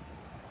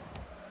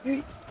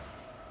 You.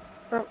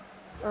 Oh,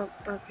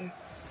 okay.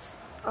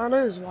 I don't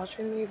know who's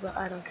watching me, but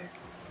I don't care.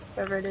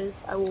 Whoever it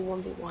is, I will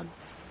 1v1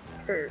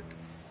 for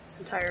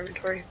entire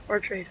inventory or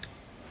trade.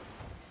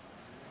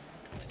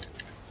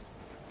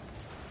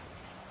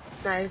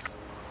 Nice.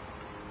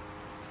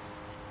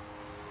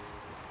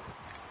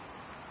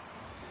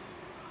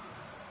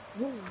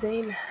 Who's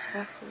Zane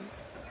Heffington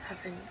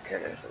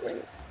or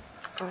something?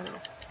 I don't know.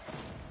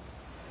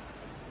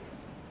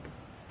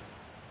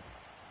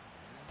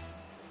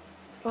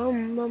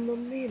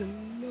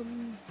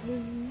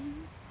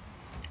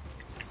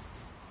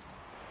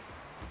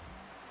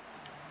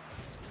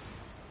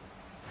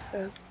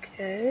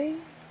 Okay,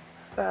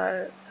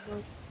 but I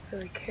don't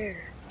really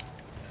care.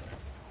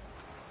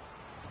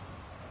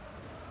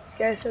 This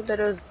guy said that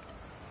it was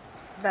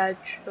a bad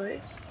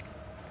choice.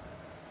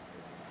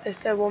 I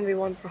said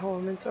 1v1 for whole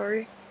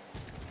inventory.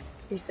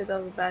 He said that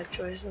was a bad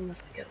choice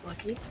unless I get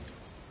lucky.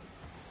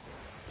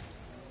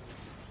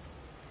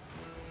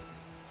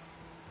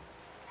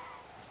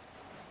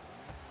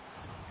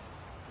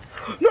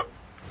 No!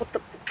 What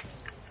the?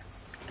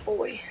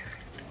 Boy.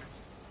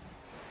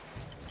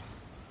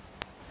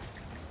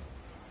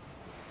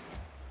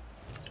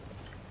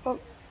 Oh.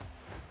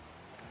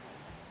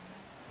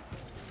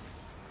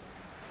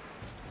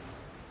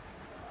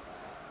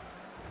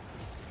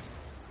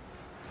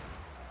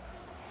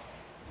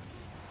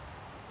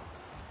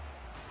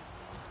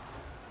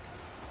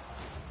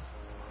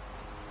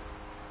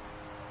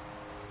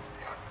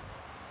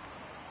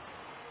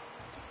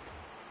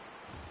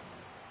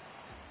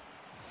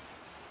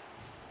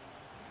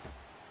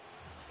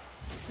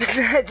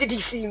 Did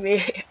he see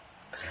me?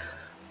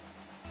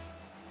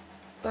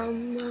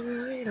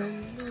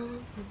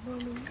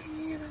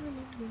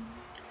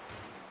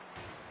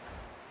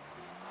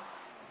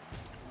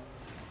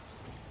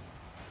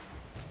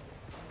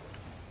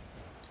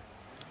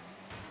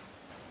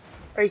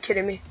 Are you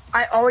kidding me?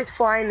 I always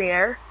fly in the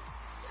air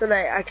so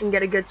that I can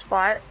get a good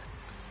spot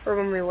for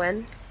when we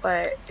win,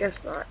 but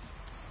guess not.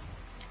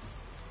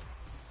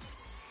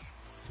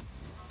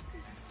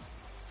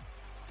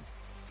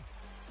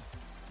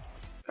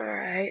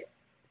 Alright.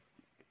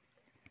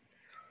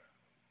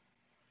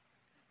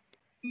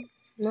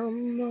 I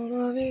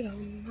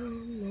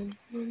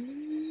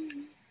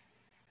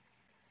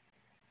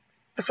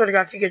swear to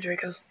God, if you get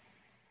Dracos.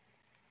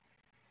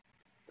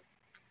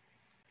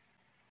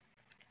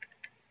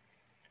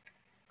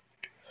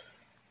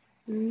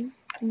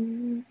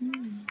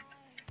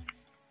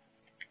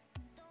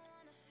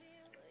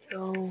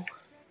 Yo.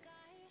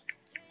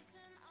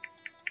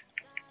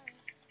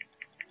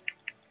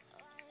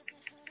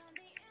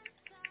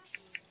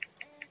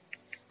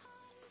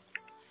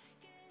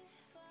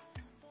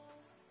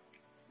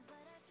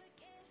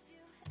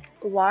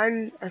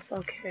 One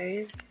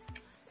SLKs.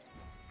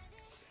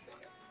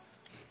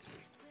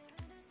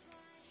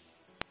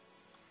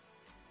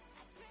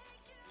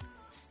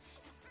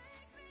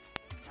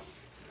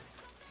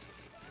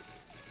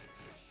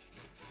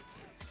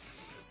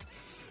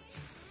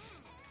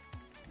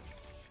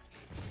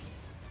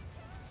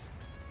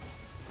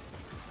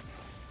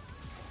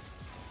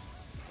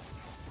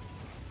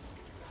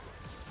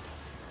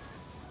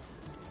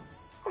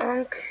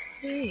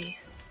 Okay.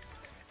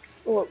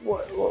 Whoa.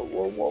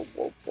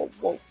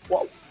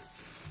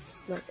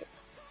 Okay.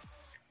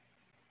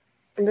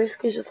 I'm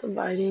basically just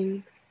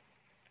abiding.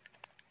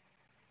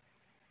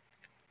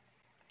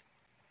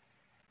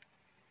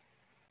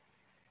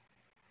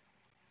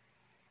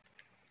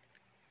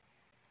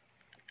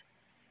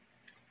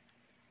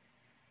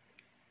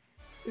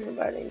 I'm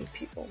inviting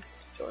people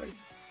to join.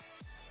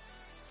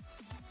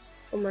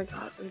 Oh my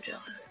God, I'm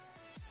jealous.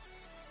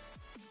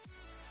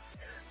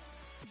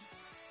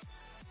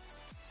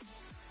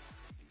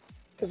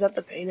 Is that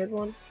the painted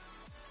one?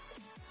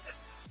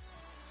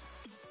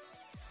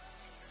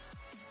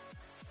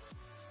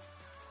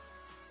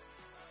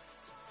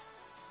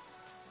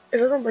 It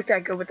doesn't look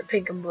that good with the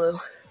pink and blue.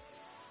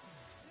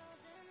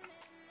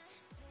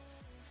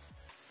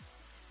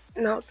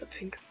 Not with the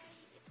pink.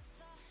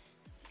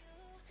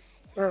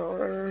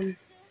 Oh,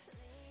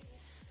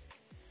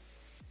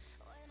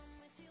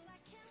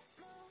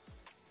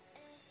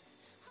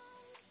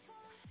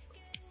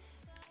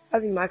 I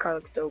think my car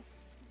looks dope.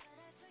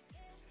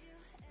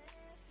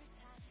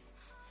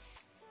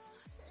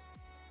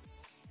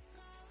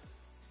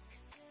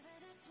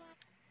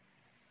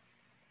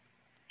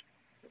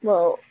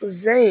 Well,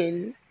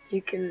 Zane,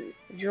 you can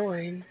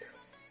join.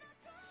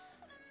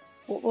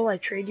 What will I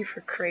trade you for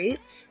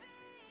crates?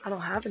 I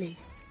don't have any.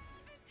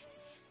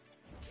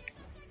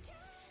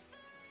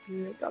 Oh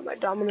my God, my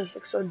Dominus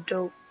looks so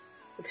dope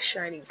with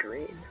shiny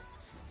green.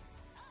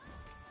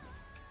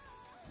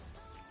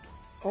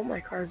 All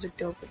my cars look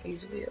dope with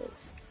these wheels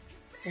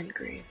and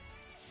green.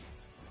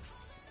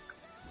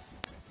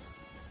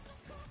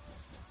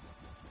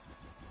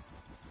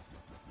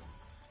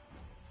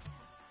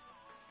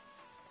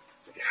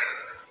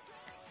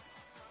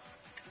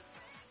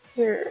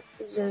 Here,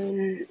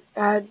 Zane,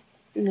 add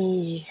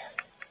me,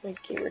 my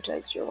gamer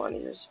tags, your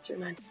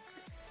 109.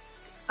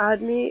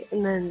 Add me,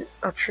 and then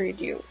I'll trade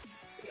you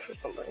for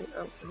something. I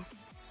don't know.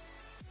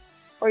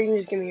 Or you can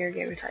just give me your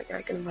gamer tag.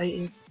 I can invite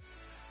you.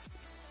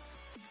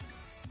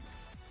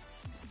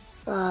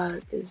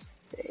 This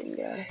same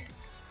guy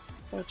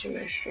watching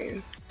my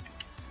stream.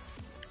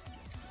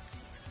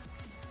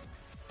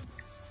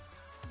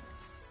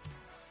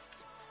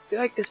 Do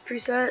you like this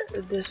preset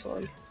or this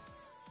one?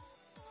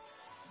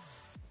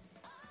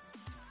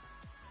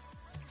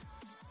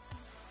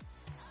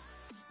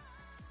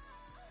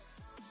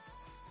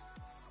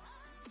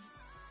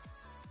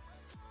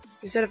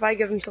 He said if I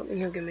give him something,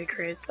 he'll give me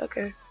crates.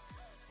 Okay.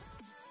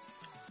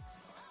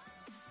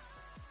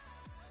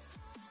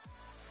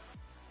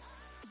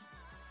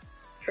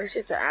 First,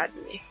 you have to add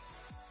me.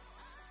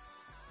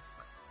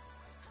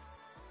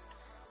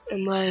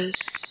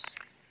 Unless...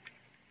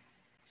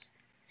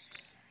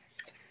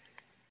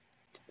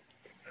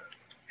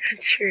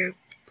 That's true,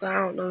 but I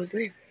don't know his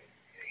name.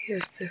 He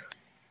has to...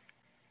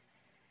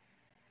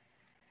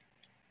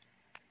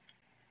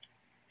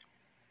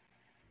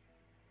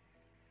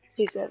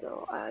 He said,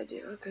 oh, I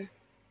do, okay.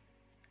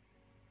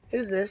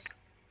 Who's this?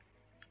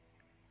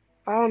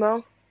 I don't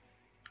know.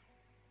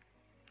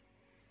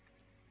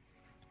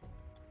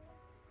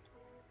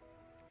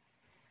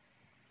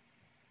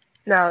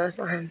 No, that's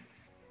not him.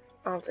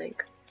 I don't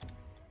think.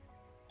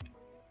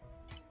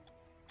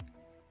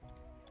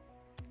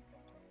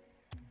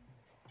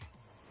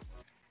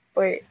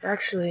 Wait,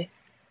 actually,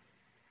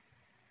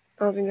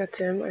 I don't think that's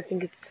him. I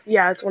think it's,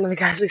 yeah, it's one of the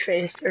guys we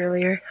faced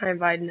earlier. I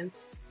invited him.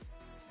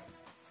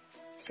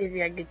 See if he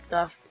had good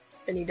stuff.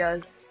 And he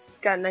does. He's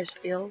got nice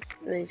feels.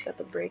 And then he's got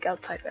the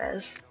breakout type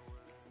S.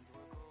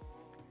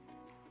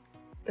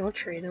 Don't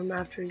trade him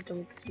after he's done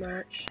with this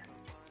match.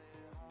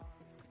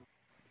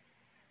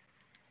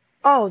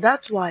 Oh,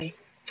 that's why.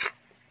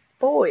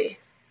 Boy.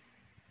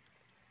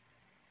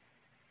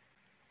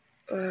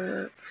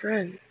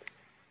 Friends.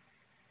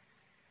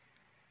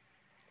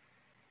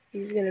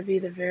 He's gonna be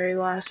the very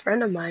last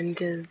friend of mine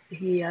because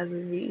he has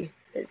a Z,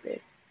 his name.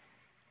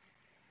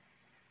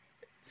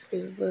 So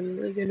he's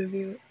literally gonna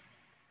be...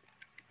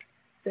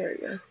 There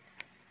we go.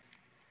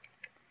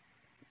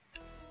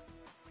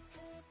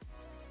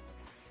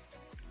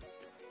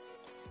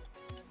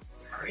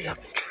 Hurry up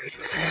and trade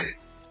with him.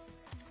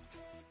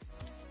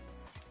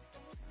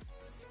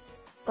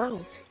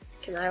 Oh,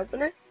 can I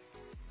open it?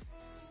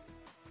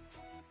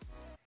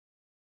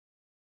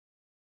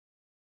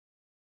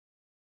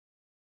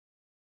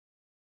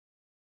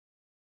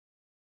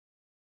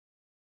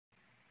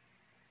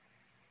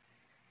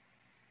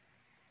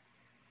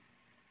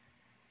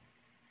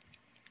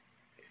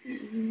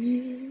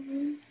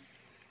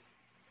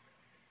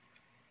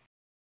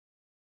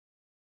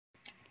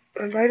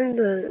 I'm inviting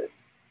the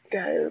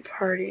guy to the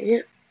party.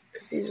 If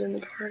he's in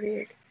the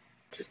party,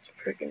 just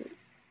freaking...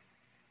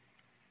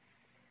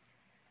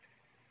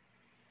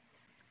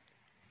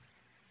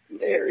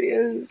 There he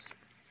is.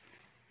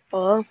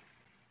 Hello?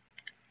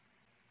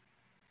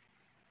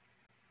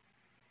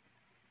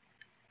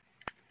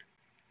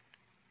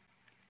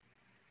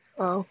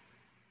 Oh.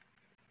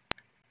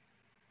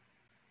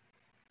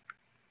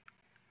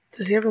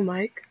 Does he have a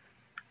mic?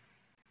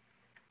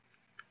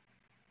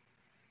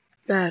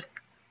 Bad.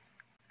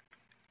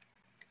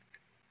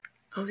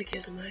 I don't think he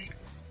has a mic.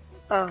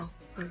 Oh,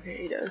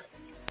 okay, he does.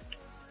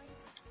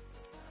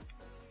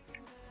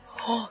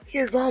 Oh, he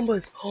has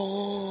zombies.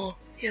 Oh,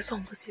 he has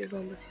zombies, he has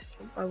zombies, he has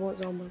zombies. I want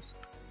zombies.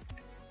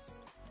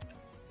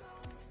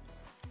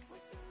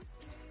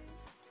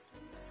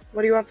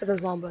 What do you want for the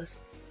zombies?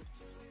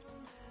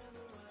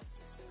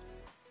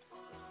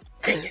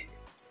 Dang it.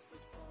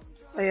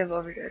 Oh, you have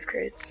overdrive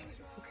crates.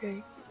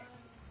 Okay.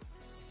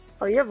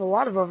 Oh, you have a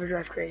lot of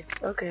overdrive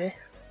crates. Okay.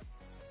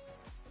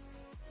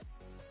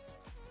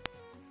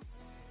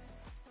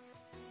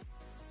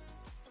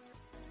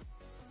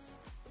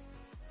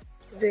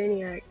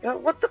 Zaniac. Oh,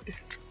 what the?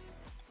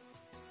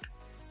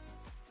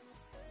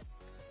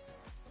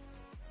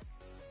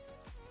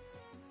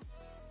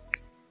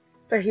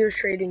 But he was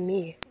trading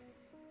me.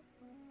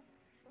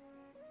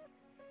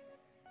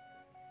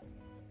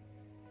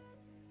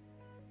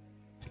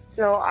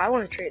 No, I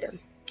want to trade him.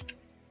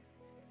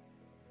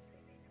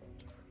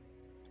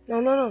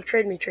 No,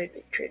 trade me.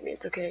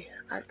 It's okay.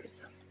 I have good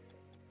stuff.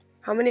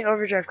 How many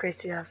overdrive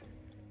crates do you have?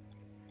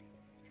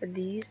 For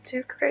these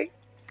 2 crates?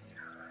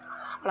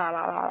 La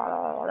la la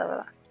la la la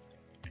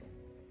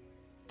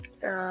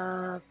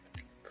la.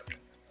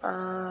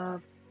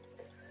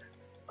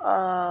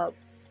 Uh,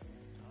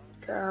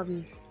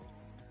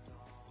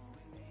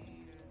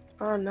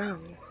 oh no.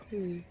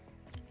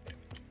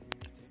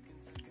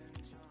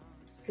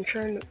 I'm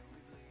trying to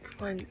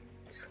find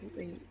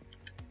something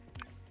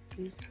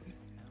useful.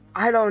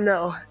 I don't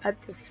know. At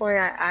this point,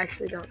 I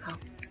actually don't know.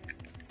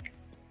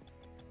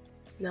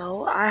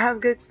 No, I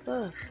have good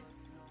stuff.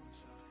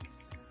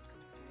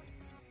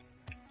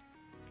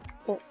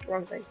 Oh,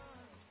 wrong thing.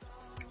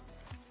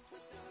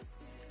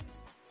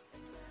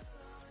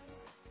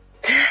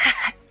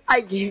 I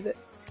gave it.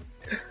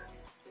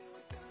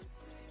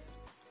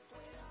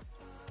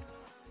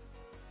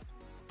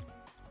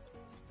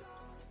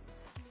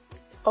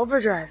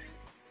 Overdrive.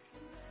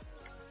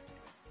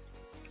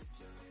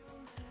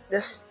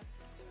 This.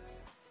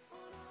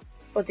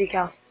 What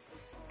decal?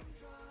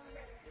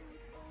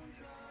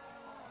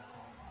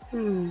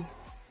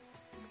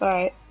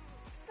 Alright.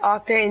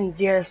 Octane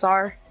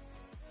ZSR.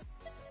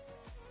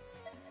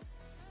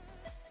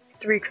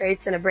 3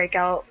 crates and a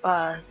breakout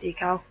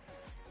decal.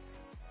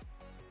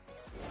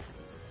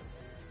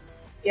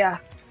 Yeah.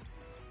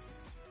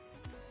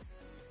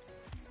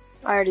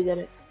 I already did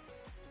it.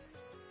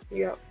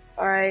 Yep.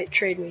 Alright,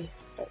 trade me.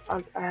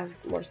 I have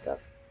more stuff.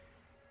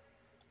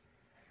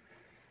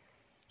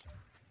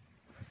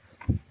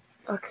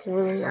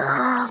 Okay.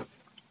 Are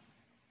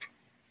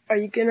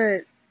you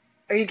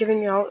giving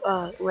me out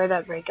away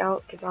that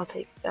breakout? Cause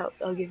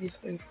I'll give you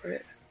something for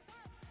it.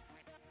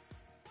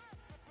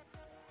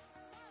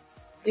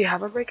 Do you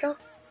have a breakout?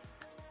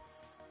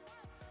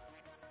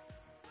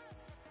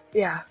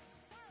 Yeah.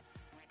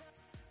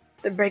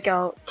 The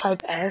breakout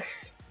type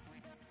S.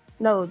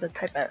 No, the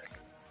type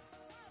S.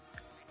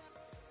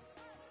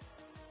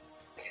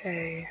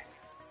 Okay.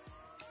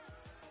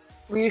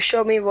 Will you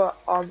show me what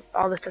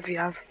all the stuff you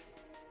have?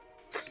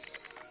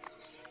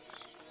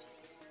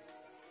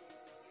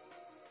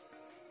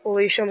 Or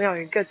will you show me all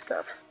your good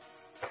stuff?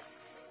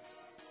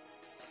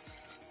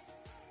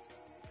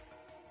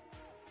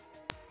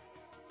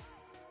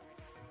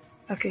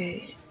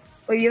 Okay.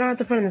 Well, you don't have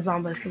to put in the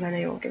zombies because I know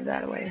you won't give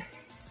that away.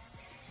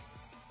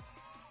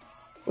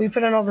 Will you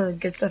put in all the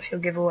good stuff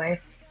you'll give away?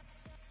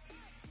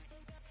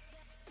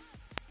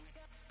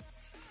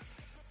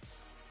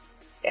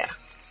 Yeah.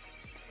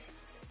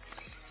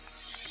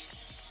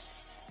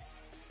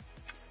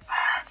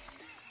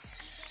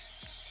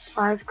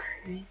 Five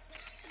crates.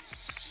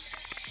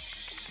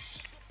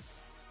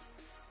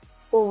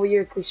 Well, will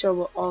you quickly show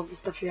what all the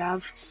stuff you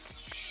have?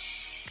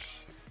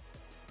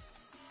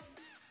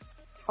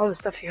 All the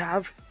stuff you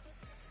have.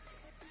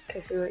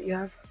 Can I see what you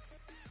have?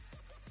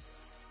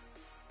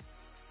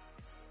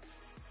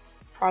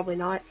 Probably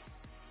not.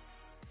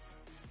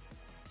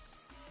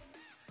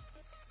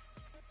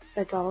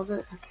 That's all of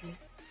it? Okay.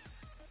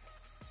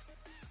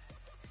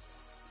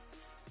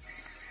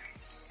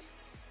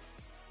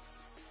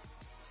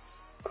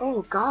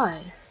 Oh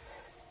god.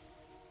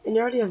 And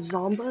you already have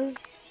zombies?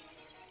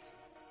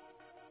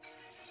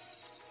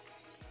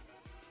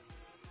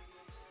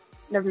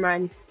 Never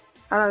mind.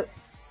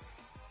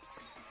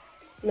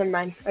 Never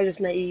mind. I just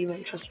met you, you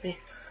wouldn't trust me.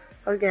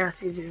 I was gonna ask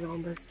to use your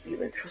zombies, but you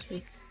wouldn't trust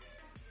me.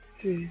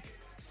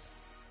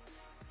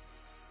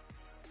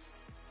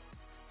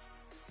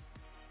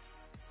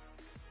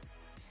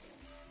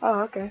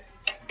 Oh, okay.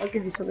 I'll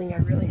give you something I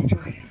really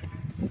enjoy.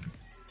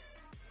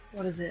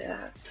 What is it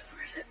at?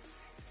 Where is it?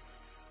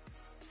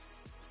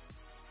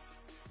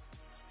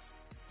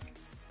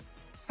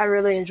 I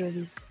really enjoy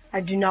these. I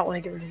do not want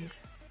to get rid of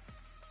these.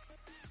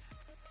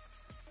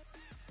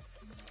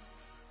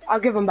 I'll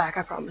give them back,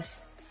 I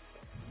promise.